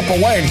Houston would chip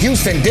away, and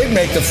Houston did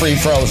make the free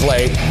throws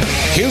late.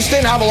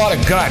 Houston have a lot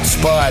of guts,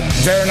 but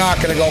they're not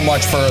going to go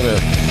much further.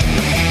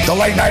 The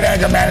late night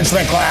anger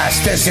management class.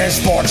 This is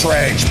Sports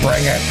Rage.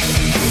 Bring it.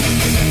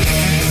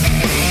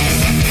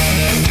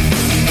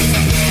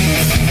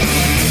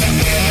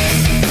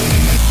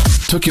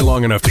 Took you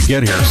long enough to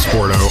get here,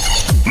 Sporto.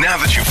 Now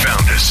that you've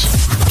found us,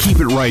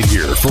 keep it right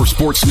here for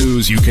sports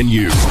news you can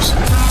use.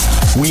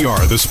 We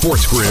are the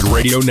Sports Grid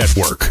Radio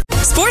Network.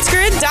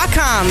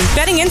 SportsGrid.com.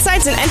 Betting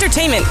insights and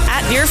entertainment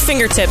at your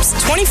fingertips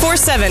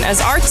 24/7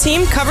 as our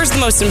team covers the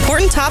most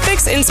important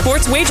topics in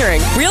sports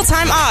wagering.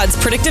 Real-time odds,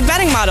 predictive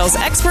betting models,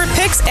 expert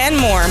picks, and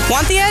more.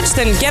 Want the edge?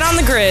 Then get on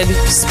the grid.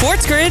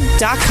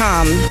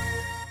 SportsGrid.com.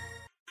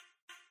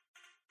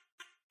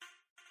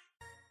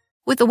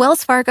 With the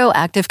Wells Fargo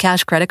Active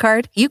Cash Credit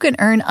Card, you can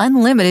earn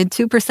unlimited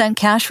 2%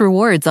 cash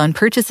rewards on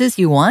purchases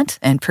you want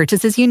and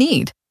purchases you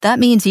need. That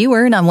means you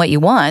earn on what you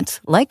want,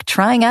 like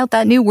trying out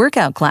that new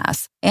workout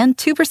class, and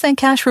 2%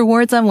 cash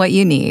rewards on what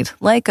you need,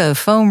 like a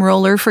foam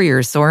roller for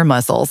your sore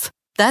muscles.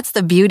 That's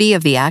the beauty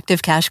of the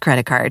Active Cash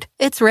Credit Card.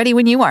 It's ready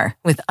when you are,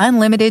 with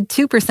unlimited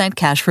 2%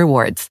 cash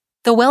rewards.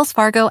 The Wells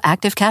Fargo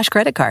Active Cash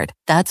Credit Card.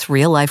 That's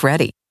real life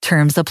ready.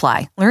 Terms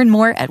apply. Learn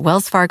more at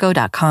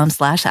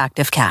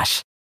wellsfargo.com/activecash.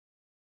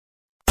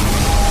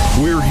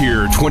 We're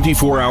here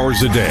 24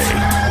 hours a day,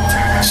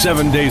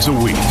 7 days a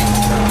week,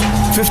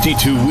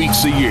 52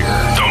 weeks a year.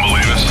 Don't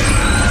believe us?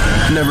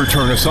 Never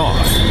turn us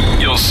off.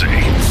 You'll see.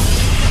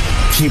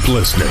 Keep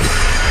listening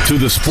to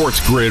the Sports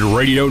Grid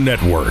Radio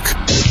Network.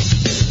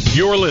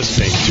 You're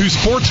listening to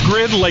Sports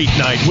Grid Late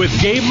Night with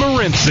Gabe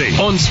Morency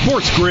on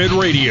Sports Grid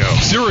Radio,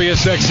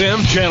 Sirius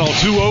XM Channel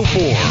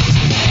 204.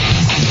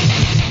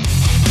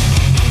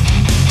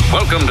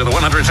 Welcome to the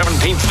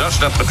 117th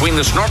dust-up between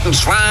the Snorton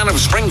Swan of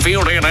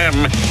Springfield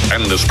A&M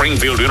and the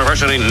Springfield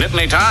University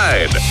Nittany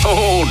Tide.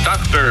 Oh,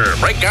 doctor,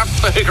 break out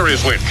the hickory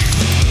switch.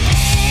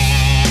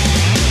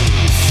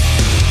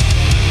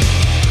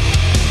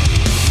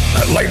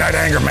 Late night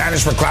anger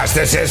management class.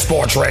 This is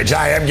Sports Rage.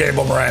 I am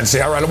Gabriel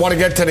Morency. All right, I want to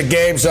get to the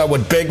games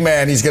with Big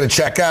Man. He's going to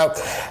check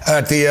out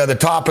at the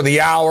top of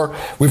the hour.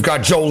 We've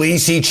got Joe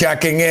Lisi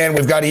checking in.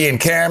 We've got Ian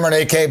Cameron,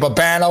 a.k.a.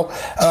 Babano,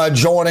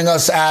 joining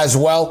us as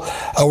well.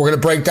 We're going to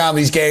break down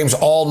these games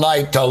all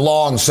night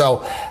long.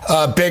 So,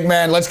 Big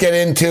Man, let's get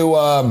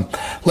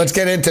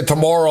into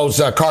tomorrow's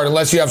card.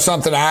 Unless you have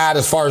something to add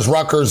as far as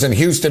Rutgers and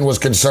Houston was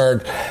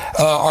concerned.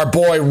 Our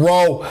boy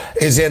Roe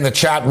is in the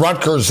chat.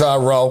 Rutgers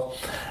Roe.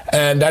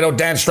 And I know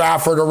Dan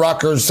Strafford, a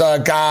Rutgers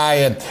guy,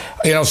 and,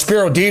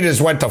 Spiro Ditas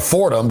went to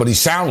Fordham, but he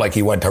sounded like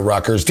he went to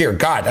Rutgers. Dear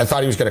God, I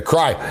thought he was going to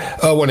cry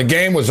when the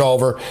game was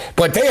over.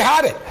 But they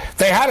had it.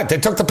 They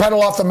took the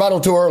pedal off the metal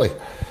too early.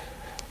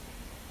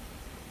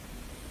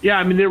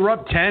 Yeah, they were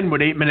up 10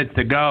 with 8 minutes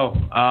to go.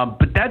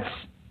 But that's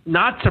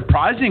not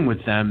surprising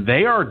with them.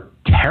 They are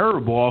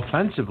terrible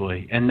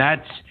offensively, and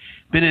that's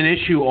been an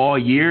issue all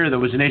year. That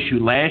was an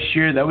issue last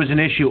year. That was an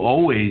issue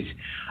always.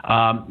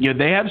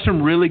 They have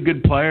some really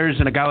good players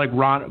and a guy like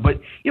Ron.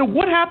 But,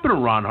 what happened to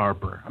Ron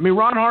Harper? I mean,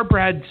 Ron Harper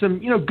had some,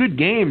 good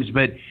games,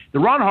 but the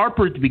Ron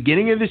Harper at the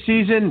beginning of the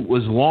season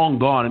was long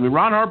gone. I mean,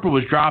 Ron Harper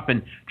was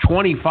dropping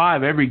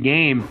 25 every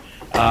game.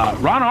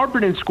 Ron Harper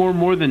didn't score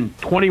more than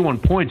 21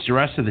 points the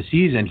rest of the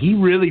season. He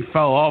really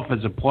fell off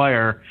as a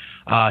player.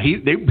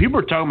 People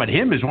were talking about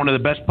him as one of the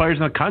best players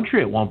in the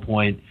country at one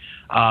point.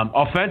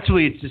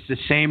 Offensively, it's just the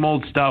same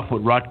old stuff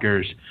with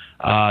Rutgers.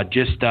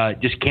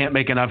 Just can't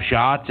make enough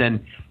shots.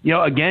 And,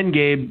 again,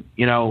 Gabe,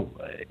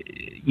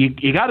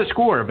 you got to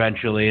score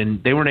eventually,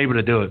 and they weren't able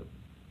to do it.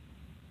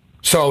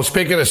 So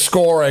speaking of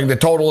scoring, the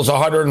total is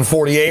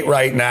 148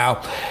 right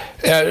now.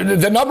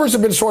 The numbers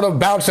have been sort of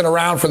bouncing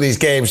around for these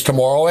games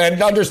tomorrow,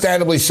 and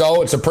understandably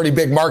so. It's a pretty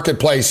big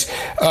marketplace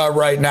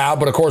right now,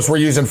 but of course we're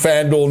using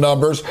FanDuel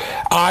numbers.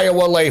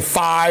 Iowa lay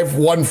 5,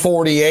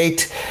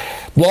 148.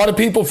 A lot of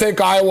people think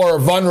Iowa are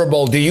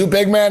vulnerable. Do you,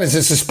 big man? Is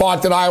this a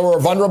spot that Iowa are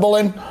vulnerable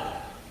in?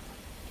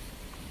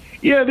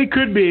 Yeah, they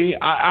could be.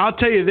 I'll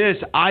tell you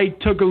this. I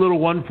took a little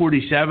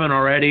 147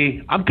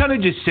 already. I'm kind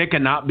of just sick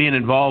of not being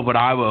involved with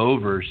Iowa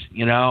overs.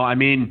 I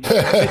mean,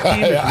 this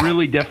team is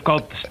really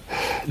difficult.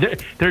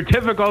 They're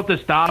difficult to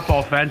stop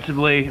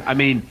offensively. I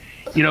mean,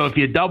 if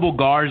you double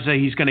Garza,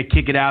 he's going to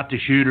kick it out to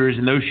shooters,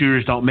 and those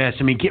shooters don't miss.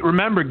 I mean,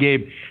 remember,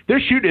 Gabe,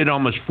 they're shooting at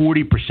almost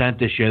 40%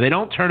 this year. They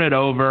don't turn it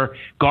over.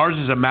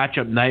 Garza's a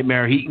matchup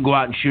nightmare. He can go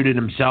out and shoot it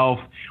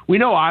himself. We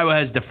know Iowa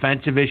has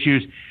defensive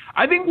issues.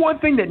 I think one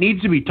thing that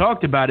needs to be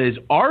talked about is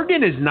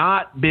Oregon has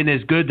not been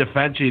as good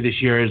defensively this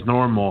year as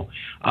normal.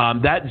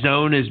 That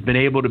zone has been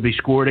able to be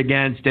scored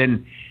against,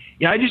 and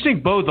I just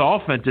think both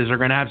offenses are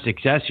going to have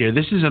success here.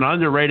 This is an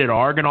underrated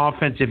Oregon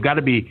offense. They've got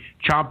to be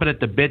chomping at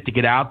the bit to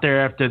get out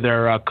there after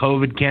their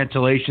COVID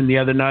cancellation the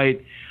other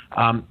night.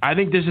 I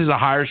think this is a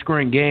higher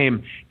scoring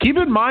game. Keep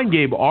in mind,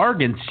 Gabe,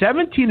 Oregon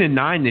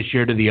 17-9 this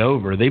year to the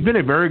over. They've been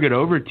a very good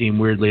over team,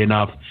 weirdly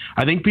enough.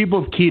 I think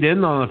people have keyed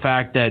in on the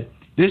fact that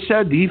this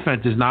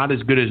defense is not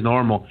as good as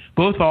normal.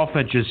 Both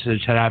offenses should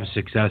have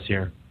success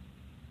here.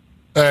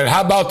 And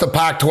how about the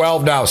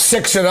Pac-12 now?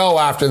 6-0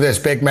 after this,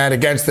 big man,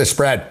 against the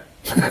spread.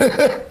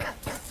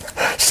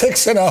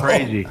 6-0.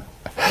 Crazy.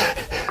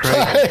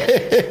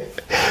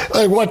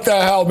 Like, what the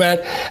hell, man?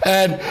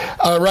 And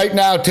right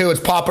now, too,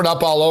 it's popping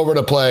up all over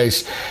the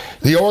place.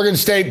 The Oregon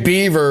State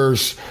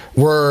Beavers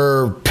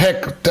were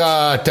picked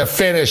to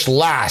finish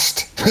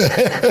last.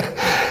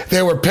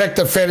 They were picked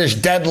to finish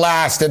dead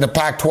last in the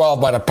Pac-12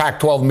 by the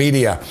Pac-12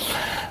 media.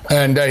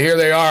 And here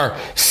they are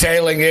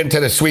sailing into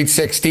the Sweet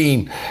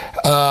 16,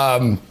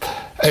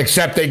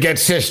 except they get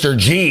Sister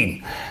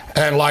Jean.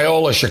 And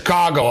Loyola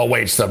Chicago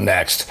awaits them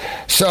next.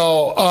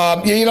 So,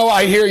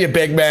 I hear you,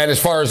 big man,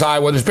 as far as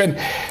Iowa.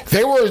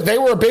 They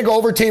were a big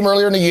over team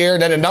earlier in the year,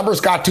 and then the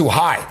numbers got too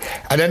high.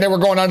 And then they were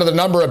going under the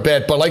number a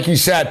bit. But like you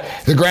said,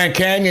 the Grand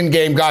Canyon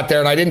game got there,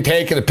 and I didn't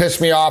take it. It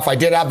pissed me off. I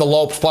did have the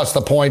Lopes plus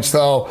the points,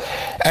 though.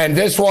 And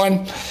this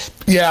one,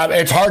 yeah,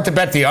 it's hard to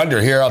bet the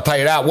under here, I'll tell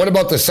you that. What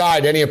about the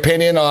side? Any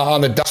opinion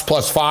on the Ducks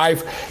plus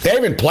 5? They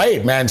haven't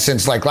played, man,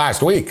 since like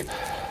last week.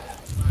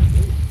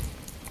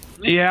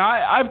 Yeah,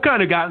 I've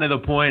kind of gotten to the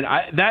point.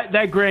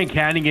 That Grand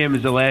Canyon game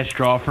is the last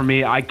straw for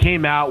me. I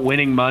came out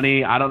winning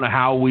money. I don't know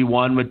how we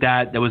won with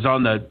that. That was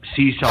on the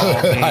seesaw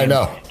game. I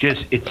know.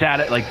 It sat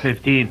at like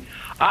 15.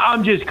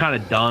 I'm just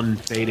kind of done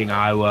fading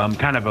Iowa. I'm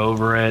kind of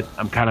over it.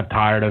 I'm kind of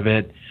tired of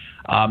it.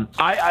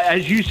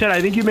 As you said,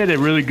 I think you made a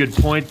really good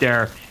point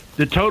there.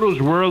 The totals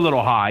were a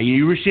little high.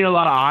 You were seeing a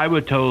lot of Iowa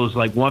totals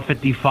like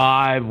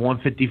 155,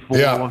 154,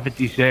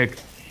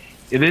 156.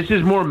 This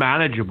is more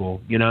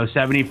manageable,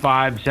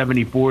 75,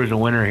 74 is a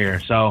winner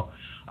here. So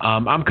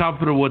I'm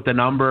comfortable with the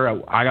number.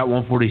 I got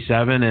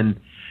 147, and,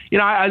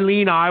 I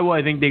lean Iowa.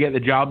 I think they get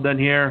the job done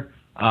here.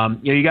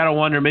 You got to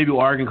wonder, maybe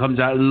Oregon comes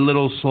out a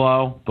little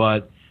slow,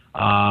 but,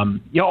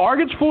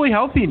 Oregon's fully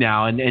healthy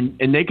now,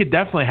 and they could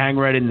definitely hang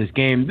right in this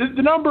game.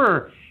 The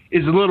number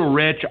is a little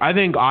rich. I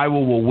think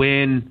Iowa will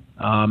win.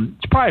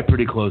 It's probably a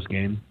pretty close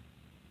game.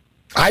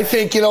 I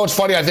think, it's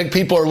funny. I think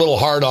people are a little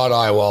hard on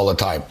Iowa all the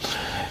time.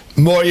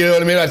 More, you know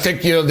what I mean? I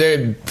think,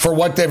 they for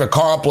what they've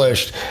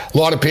accomplished, a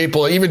lot of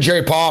people, even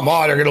Jerry Palm,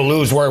 they're going to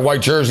lose wearing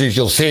white jerseys,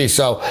 you'll see.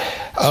 So,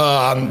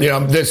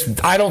 this,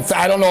 I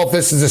don't know if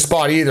this is a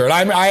spot either.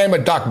 And I am a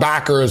Duck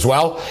backer as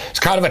well.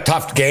 It's kind of a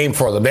tough game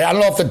for them. I don't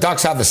know if the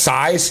Ducks have the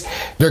size.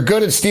 They're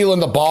good at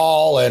stealing the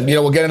ball, and,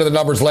 we'll get into the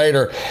numbers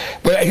later.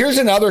 But here's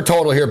another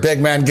total here,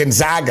 big man,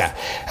 Gonzaga.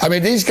 I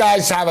mean, these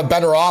guys have a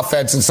better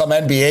offense than some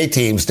NBA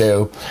teams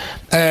do.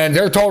 And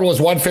their total is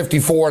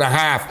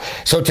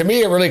 154.5. So to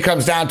me, it really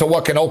comes down to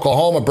what can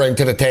Oklahoma bring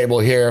to the table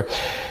here.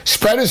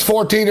 Spread is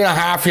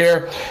 14.5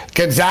 here.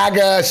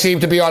 Gonzaga seem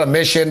to be on a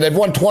mission. They've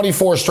won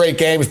 24 straight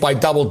games by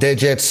double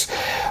digits.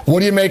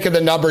 What do you make of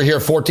the number here,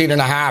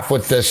 14.5,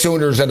 with the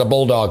Sooners and the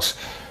Bulldogs?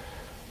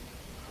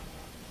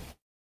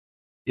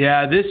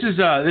 Yeah, this is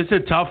a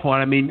tough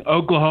one. I mean,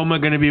 Oklahoma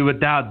going to be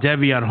without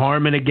Devion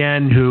Harmon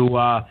again, who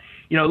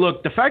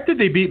look, the fact that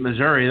they beat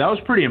Missouri, that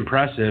was pretty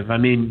impressive. I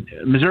mean,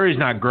 Missouri's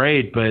not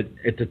great, but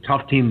it's a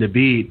tough team to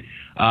beat.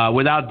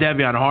 Without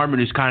De'Vion Harmon,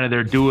 who's kind of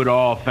their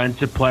do-it-all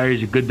offensive player,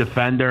 he's a good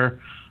defender.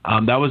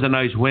 That was a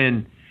nice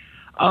win.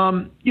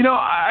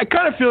 I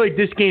kind of feel like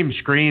this game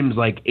screams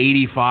like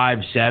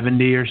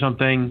 85-70 or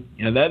something.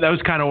 That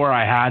was kind of where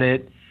I had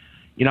it.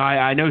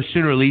 I know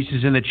Sooner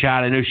Lisa's in the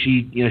chat. I know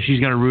she's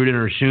going to root in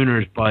her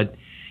Sooners, but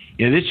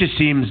this just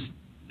seems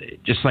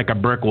just like a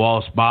brick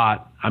wall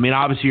spot. I mean,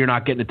 obviously you're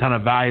not getting a ton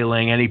of value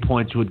laying any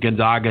points with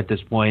Gonzaga at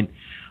this point.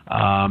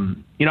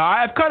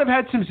 I've kind of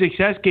had some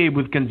success, Gabe,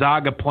 with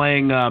Gonzaga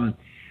playing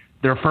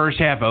their first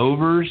half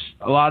overs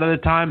a lot of the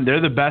time. They're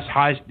the best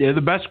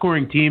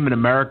scoring team in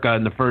America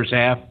in the first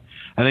half.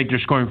 I think they're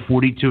scoring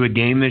 42 a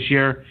game this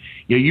year.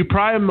 You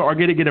probably are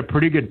going to get a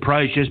pretty good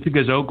price just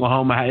because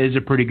Oklahoma is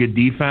a pretty good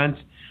defense.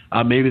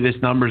 Maybe this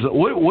number's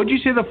what did you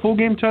say the full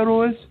game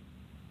total is?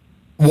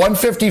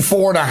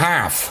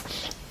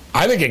 154.5.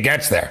 I think it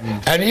gets there.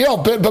 And,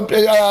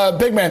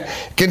 big man,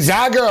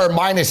 Gonzaga are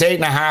minus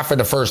 8.5 in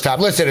the first half.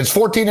 Listen, it's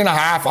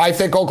 14.5. I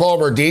think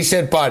Oklahoma are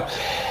decent, but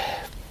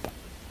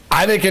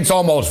I think it's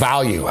almost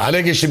value. I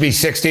think it should be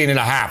 16.5.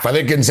 I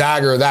think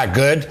Gonzaga are that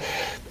good.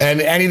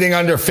 And anything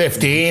under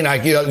 15,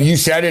 you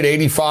said it,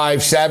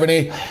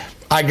 85-70.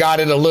 I got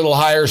it a little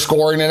higher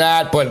scoring than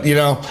that, but,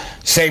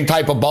 same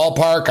type of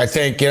ballpark. I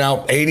think,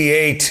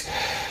 88-68,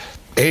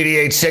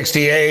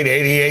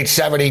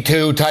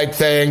 88-72 type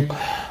thing.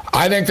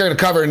 I think they're going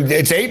to cover.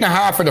 It's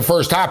 8.5 in the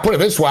first half. Put it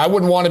this way, I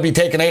wouldn't want to be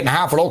taking 8.5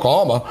 at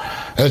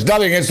Oklahoma. There's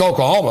nothing against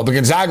Oklahoma, but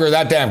Gonzaga are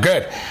that damn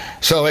good.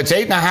 So it's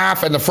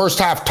 8.5, and the first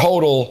half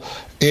total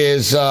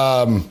is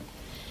an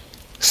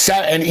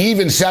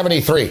even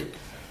 73.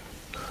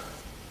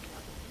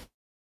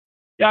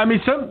 Yeah, I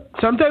mean,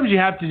 sometimes you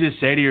have to just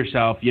say to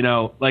yourself,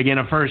 like in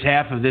a first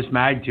half of this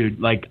magnitude,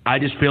 like I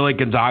just feel like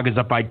Gonzaga's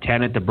up by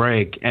 10 at the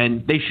break,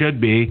 and they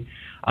should be.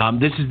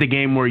 This is the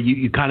game where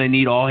you kind of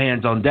need all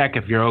hands on deck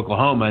if you're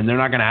Oklahoma, and they're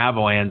not going to have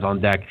all hands on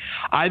deck.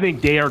 I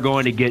think they are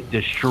going to get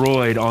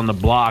destroyed on the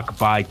block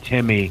by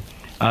Timmy.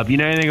 If you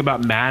know anything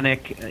about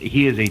Manic,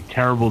 he is a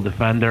terrible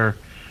defender.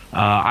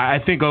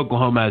 I think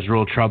Oklahoma has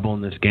real trouble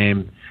in this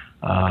game.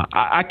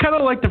 I kind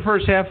of like the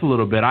first half a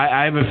little bit.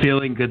 I have a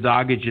feeling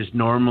Gonzaga just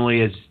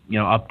normally is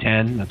up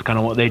 10. That's kind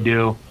of what they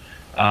do.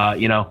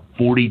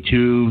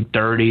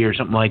 42-30 or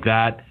something like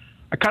that.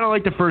 I kind of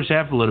like the first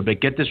half a little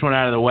bit. Get this one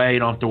out of the way. You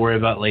don't have to worry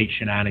about late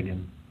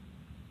shenanigans.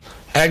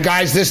 And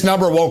guys, this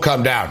number won't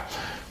come down.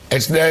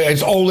 It's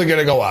only going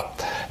to go up.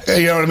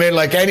 You know what I mean?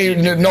 Like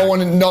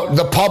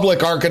the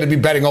public aren't going to be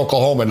betting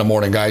Oklahoma in the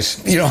morning,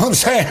 guys. You know what I'm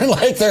saying?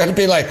 Like they're going to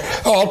be like,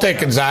 oh, I'll take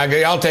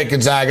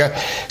Gonzaga.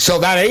 So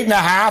that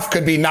 8.5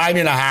 could be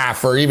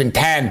 9.5 or even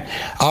 10.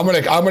 I'm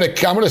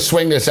gonna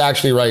swing this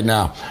actually right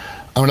now.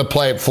 I'm going to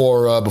play it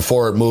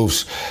before it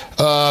moves.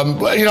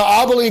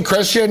 Abilene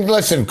Christian,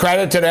 listen,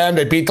 credit to them.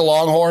 They beat the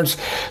Longhorns.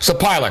 It's a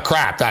pile of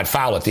crap, that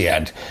foul at the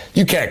end.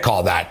 You can't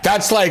call that.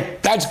 That's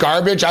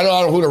garbage. I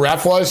don't know who the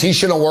ref was. He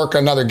shouldn't work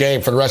another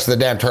game for the rest of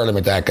the damn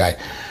tournament, that guy.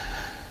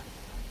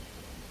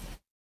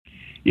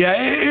 Yeah,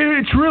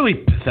 it's really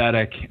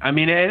pathetic. I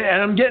mean,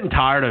 and I'm getting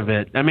tired of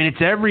it. I mean,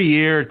 it's every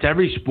year, it's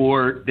every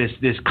sport,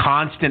 this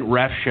constant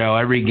ref show,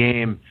 every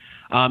game.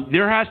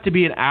 There has to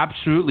be an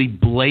absolutely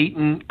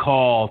blatant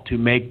call to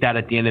make that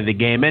at the end of the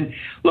game. And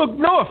look,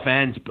 no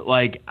offense, but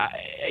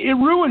it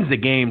ruins the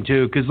game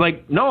too. Because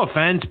no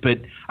offense,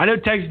 but I know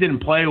Texas didn't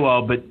play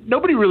well, but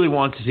nobody really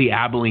wants to see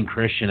Abilene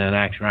Christian in the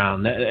next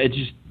round. It's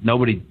just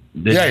nobody.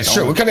 Yeah, it's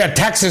true. We could have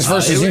Texas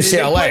versus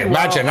UCLA.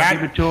 Imagine that.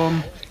 Give it to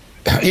them.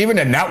 Even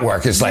the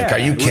network is like, are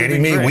you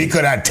kidding me? Great. We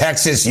could have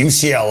Texas,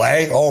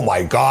 UCLA. Oh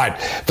my God,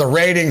 the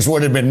ratings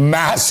would have been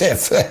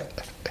massive.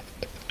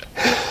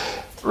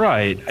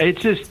 Right.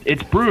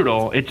 It's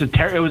brutal. It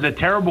was a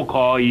terrible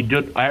call. You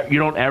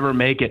don't ever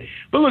make it.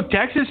 But look,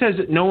 Texas has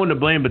no one to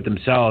blame but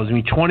themselves. I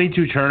mean,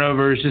 22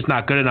 turnovers, just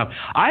not good enough.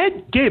 I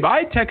had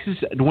Texas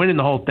winning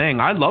the whole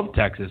thing. I love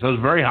Texas. I was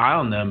very high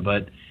on them,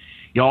 but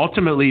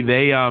ultimately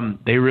they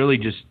really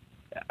just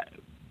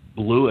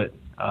blew it.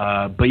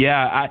 But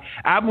yeah,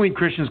 Abilene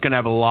Christian's going to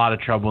have a lot of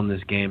trouble in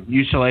this game.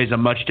 UCLA is a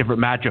much different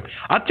matchup.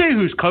 I'll tell you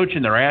who's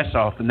coaching their ass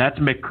off, and that's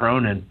Mick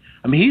Cronin.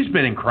 I mean, he's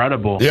been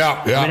incredible.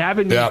 Yeah. I mean,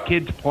 having these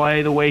kids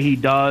play the way he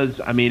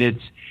does, I mean,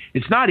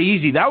 it's not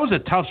easy. That was a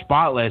tough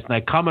spot last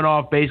night, coming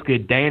off basically a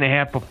day and a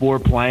half before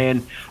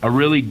playing a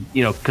really,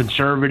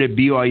 conservative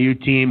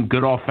BYU team,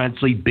 good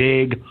offensively,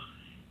 big.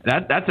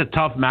 That's a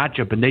tough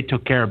matchup, and they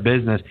took care of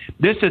business.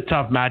 This is a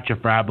tough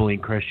matchup for Abilene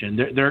Christian.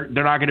 They're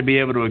not going to be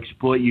able to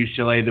exploit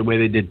UCLA the way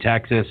they did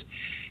Texas.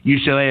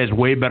 UCLA has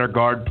way better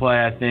guard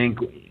play, I think.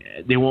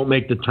 They won't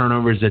make the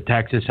turnovers that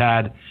Texas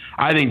had.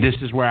 I think this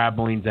is where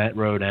Abilene's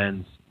road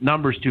ends.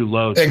 Numbers too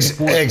low.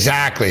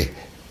 Exactly,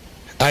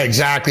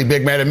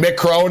 big man. And Mick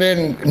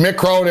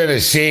Cronin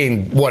has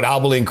seen what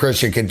Abilene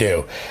Christian can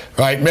do,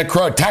 right?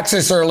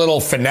 Texas are a little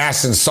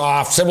finesse and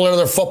soft, similar to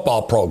their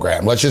football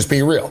program. Let's just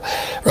be real,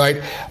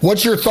 right?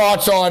 What's your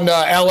thoughts on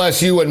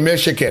LSU and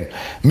Michigan?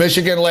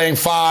 Michigan laying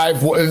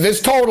 5.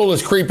 This total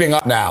is creeping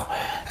up now.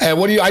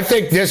 And I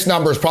think this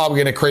number is probably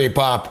going to creep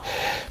up.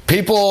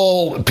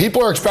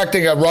 People are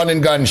expecting a run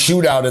and gun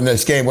shootout in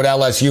this game with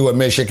LSU and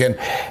Michigan.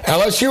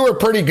 LSU are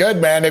pretty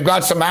good, man. They've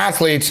got some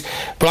athletes,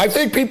 but I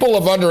think people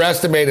have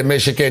underestimated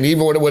Michigan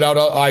even without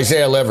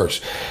Isaiah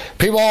Livers.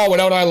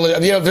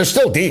 They're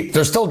still deep.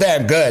 They're still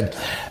damn good,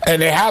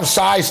 and they have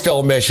size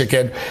still.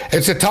 Michigan.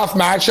 It's a tough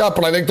matchup,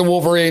 but I think the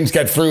Wolverines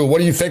get through. What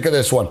do you think of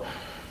this one?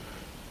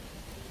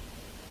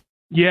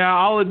 Yeah,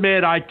 I'll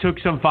admit I took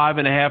some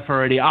 5.5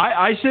 already.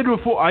 I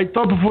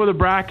thought before the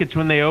brackets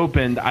when they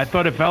opened, I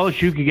thought if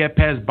LSU could get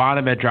past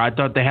Bonaventure, I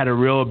thought they had a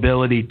real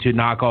ability to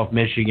knock off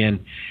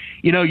Michigan.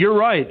 You're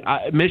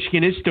right.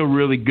 Michigan is still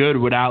really good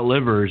without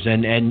Livers,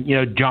 and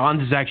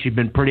Johns has actually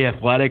been pretty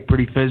athletic,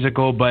 pretty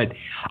physical. But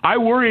I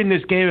worry in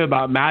this game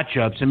about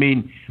matchups. I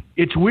mean,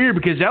 it's weird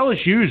because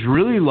LSU is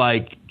really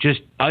like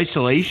just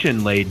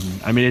isolation laden.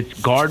 I mean, it's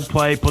guard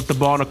play, put the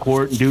ball on the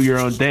court, and do your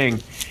own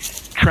thing.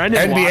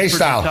 Trendon Watford's a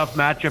tough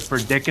matchup for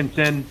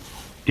Dickinson.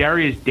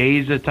 Darius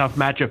Day's a tough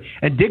matchup.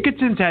 And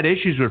Dickinson's had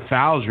issues with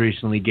fouls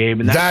recently, Gabe.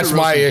 And that's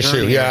my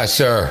issue. Yeah,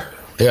 sir.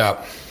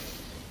 Yeah.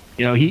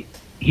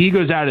 He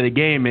goes out of the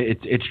game,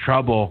 it's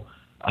trouble.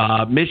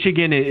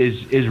 Michigan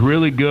is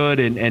really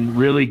good and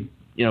really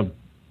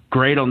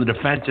great on the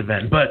defensive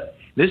end. But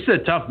this is a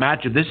tough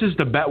matchup. This is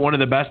one of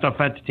the best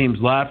offensive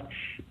teams left.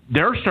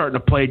 They're starting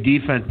to play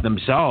defense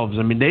themselves.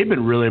 I mean, they've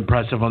been really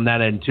impressive on that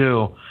end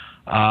too.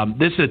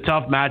 This is a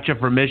tough matchup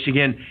for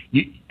Michigan.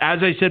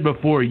 As I said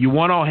before, you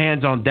want all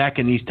hands on deck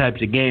in these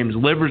types of games.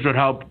 Livers would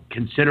help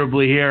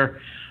considerably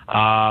here.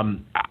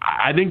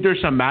 I think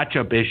there's some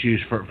matchup issues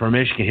for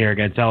Michigan here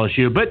against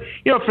LSU. But,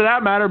 for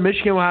that matter,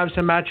 Michigan will have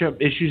some matchup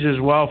issues as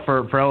well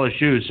for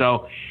LSU.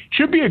 So it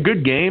should be a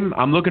good game.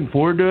 I'm looking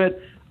forward to it.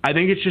 I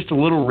think it's just a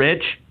little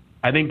rich.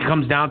 I think it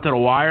comes down to the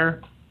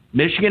wire.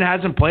 Michigan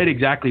hasn't played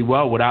exactly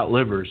well without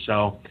Livers.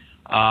 So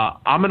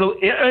I'm going to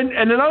 –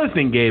 and another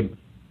thing, Gabe,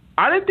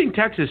 I didn't think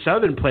Texas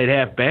Southern played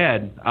half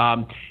bad.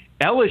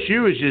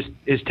 LSU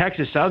is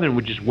Texas Southern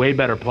with just way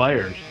better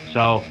players.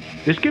 So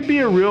this could be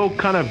a real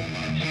kind of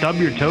stub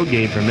your toe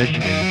game for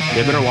Michigan.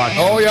 They better watch.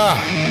 Oh yeah.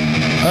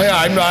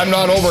 I'm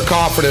not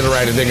overconfident or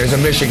anything as a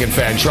Michigan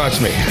fan.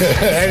 Trust me.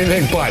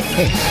 anything but.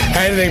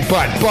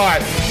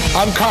 But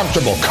I'm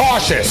comfortable,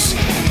 cautious,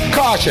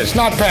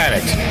 not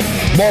panicked.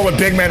 More with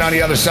big men on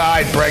the other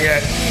side. Bring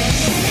it.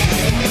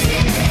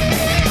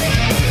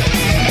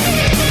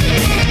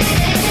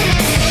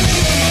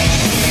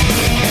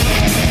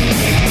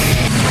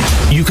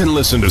 You can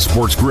listen to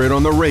Sports Grid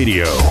on the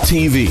radio,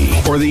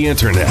 TV, or the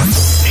internet.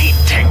 Ain't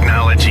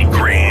technology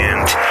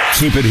grand?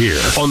 Keep it here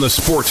on the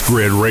Sports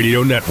Grid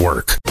Radio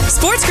Network.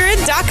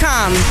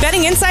 SportsGrid.com.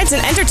 Betting insights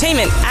and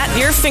entertainment at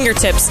your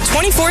fingertips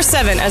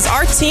 24/7 as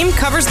our team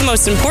covers the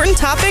most important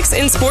topics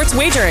in sports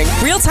wagering.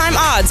 Real-time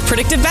odds,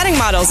 predictive betting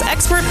models,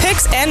 expert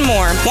picks, and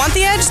more. Want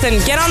the edge? Then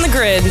get on the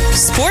grid.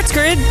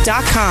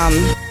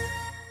 SportsGrid.com.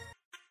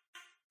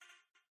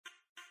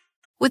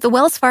 With the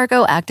Wells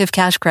Fargo Active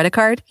Cash Credit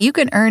Card, you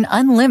can earn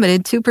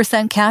unlimited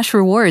 2% cash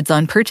rewards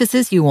on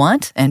purchases you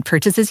want and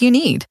purchases you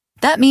need.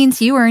 That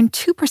means you earn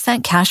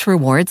 2% cash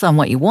rewards on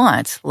what you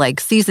want, like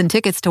season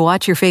tickets to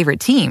watch your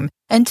favorite team,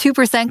 and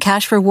 2%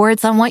 cash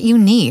rewards on what you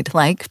need,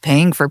 like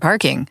paying for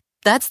parking.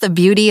 That's the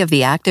beauty of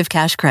the Active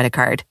Cash Credit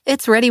Card.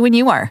 It's ready when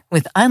you are,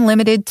 with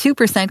unlimited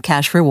 2%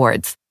 cash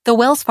rewards. The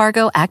Wells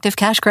Fargo Active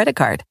Cash Credit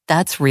Card.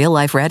 That's real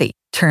life ready.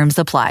 Terms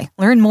apply.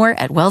 Learn more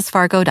at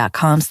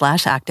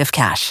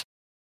wellsfargo.com/activecash.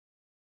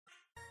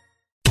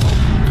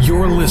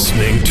 You're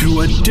listening to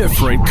a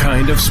different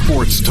kind of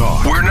sports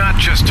talk. We're not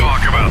just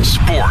talk about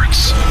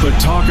sports, but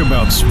talk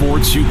about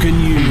sports you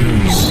can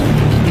use.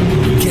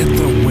 Get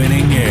the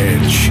winning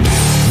edge.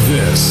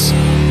 This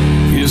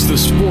is the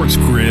Sports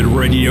Grid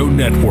Radio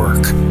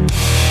Network.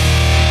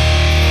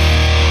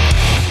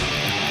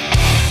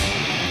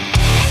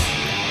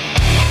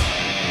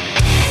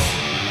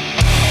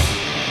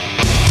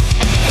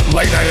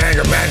 Late Night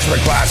Anger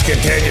Management class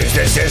continues.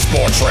 This is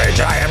Sports Rage.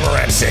 I am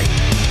Morency.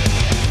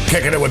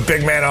 Kicking it with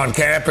big man on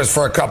campus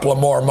for a couple of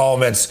more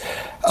moments.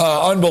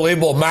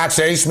 Unbelievable. Max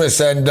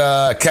Abmas and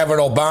Kevin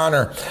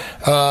O'Connor,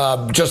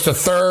 just the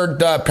third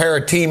pair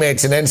of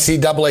teammates in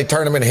NCAA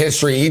tournament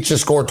history. Each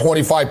has scored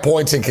 25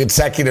 points in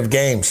consecutive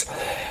games.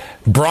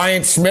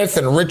 Bryant Smith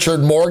and Richard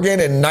Morgan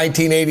in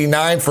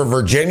 1989 for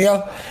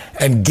Virginia,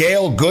 and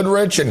Gail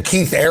Goodrich and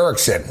Keith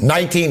Erickson,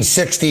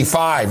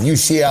 1965,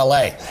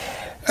 UCLA.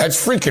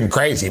 That's freaking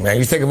crazy, man.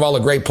 You think of all the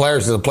great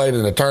players that have played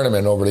in the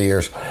tournament over the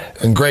years,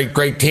 and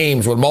great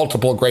teams with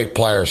multiple great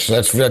players.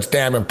 That's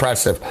damn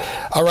impressive.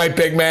 All right,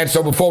 big man.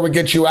 So before we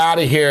get you out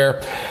of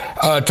here,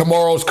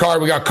 tomorrow's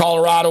card, we got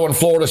Colorado and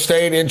Florida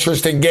State.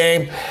 Interesting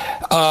game.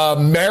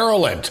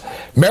 Maryland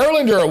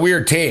are a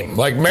weird team.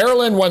 Like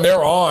Maryland, when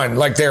they're on,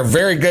 like they're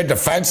very good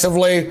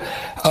defensively,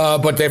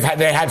 but they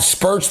had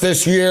spurts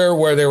this year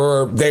where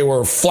they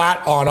were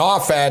flat on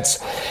offense.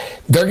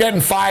 They're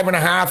getting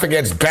 5.5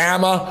 against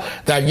Bama.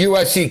 That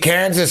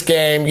USC-Kansas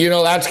game,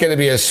 that's going to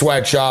be a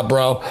sweatshop,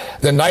 bro.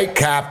 The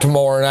nightcap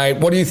tomorrow night.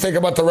 What do you think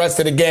about the rest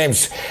of the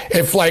games?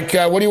 What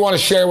do you want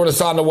to share with us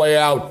on the way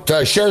out?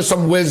 Share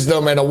some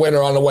wisdom and a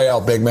winner on the way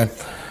out, big man.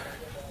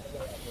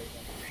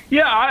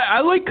 Yeah,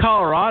 I like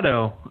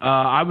Colorado.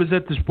 I was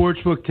at the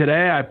sportsbook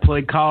today. I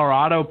played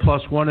Colorado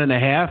plus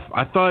 1.5.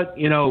 I thought,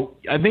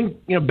 I think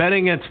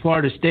betting against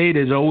Florida State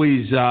is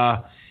always,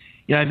 I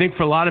think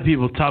for a lot of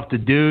people tough to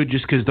do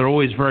just because they're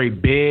always very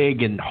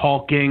big and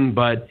hulking.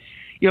 But,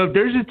 if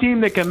there's a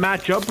team that can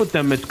match up with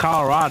them, it's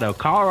Colorado.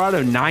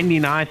 Colorado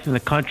 99th in the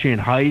country in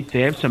height.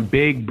 They have some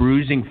big,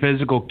 bruising,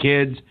 physical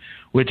kids,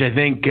 which I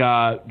think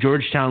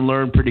Georgetown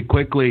learned pretty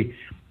quickly.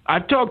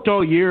 I've talked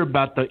all year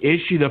about the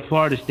issue that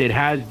Florida State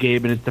has,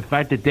 Gabe, and it's the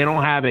fact that they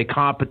don't have a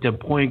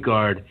competent point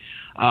guard.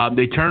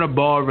 They turn the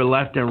ball over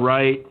left and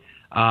right,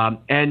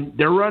 and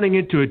they're running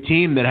into a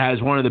team that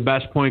has one of the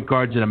best point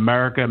guards in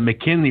America.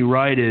 McKinley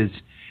Wright is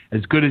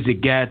as good as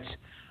it gets.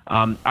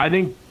 I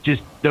think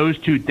just those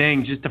two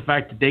things, just the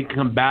fact that they can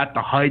combat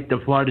the height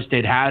that Florida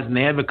State has, and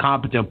they have a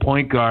competent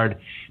point guard.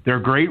 They're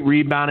a great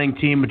rebounding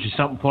team, which is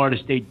something Florida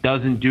State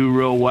doesn't do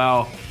real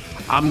well.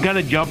 I'm going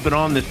to jump it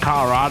on this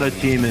Colorado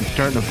team and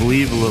starting to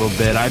believe a little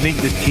bit. I think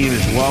this team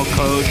is well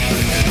coached.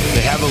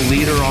 They have a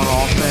leader on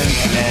offense,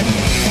 and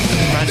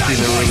defensively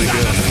they're really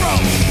good.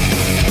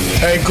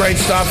 Hey, great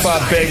stuff,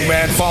 Big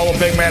Man. Follow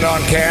Big Man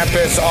on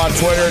Campus on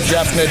Twitter,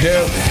 Jeff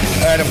Nadeau.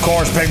 And, of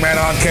course, Big Man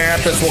on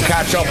Campus. We'll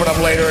catch up with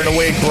him later in the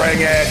week.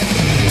 Bring it.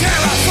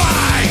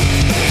 Terrified,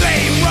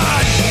 they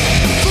run.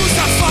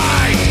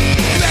 Crucified,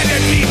 let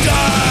it be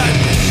done.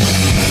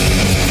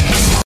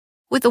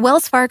 With the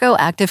Wells Fargo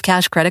Active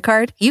Cash Credit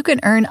Card, you can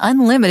earn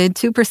unlimited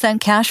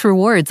 2% cash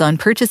rewards on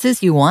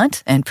purchases you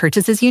want and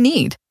purchases you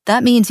need.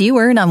 That means you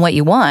earn on what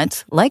you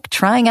want, like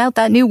trying out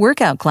that new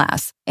workout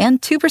class, and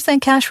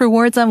 2% cash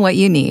rewards on what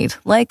you need,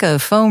 like a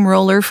foam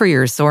roller for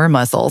your sore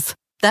muscles.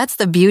 That's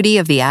the beauty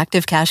of the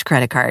Active Cash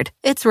Credit Card.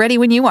 It's ready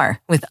when you are,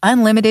 with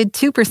unlimited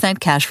 2%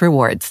 cash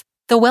rewards.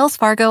 The Wells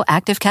Fargo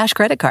Active Cash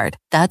Credit Card.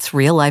 That's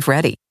real life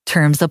ready.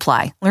 Terms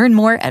apply. Learn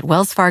more at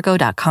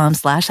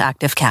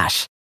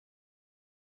wellsfargo.com/activecash.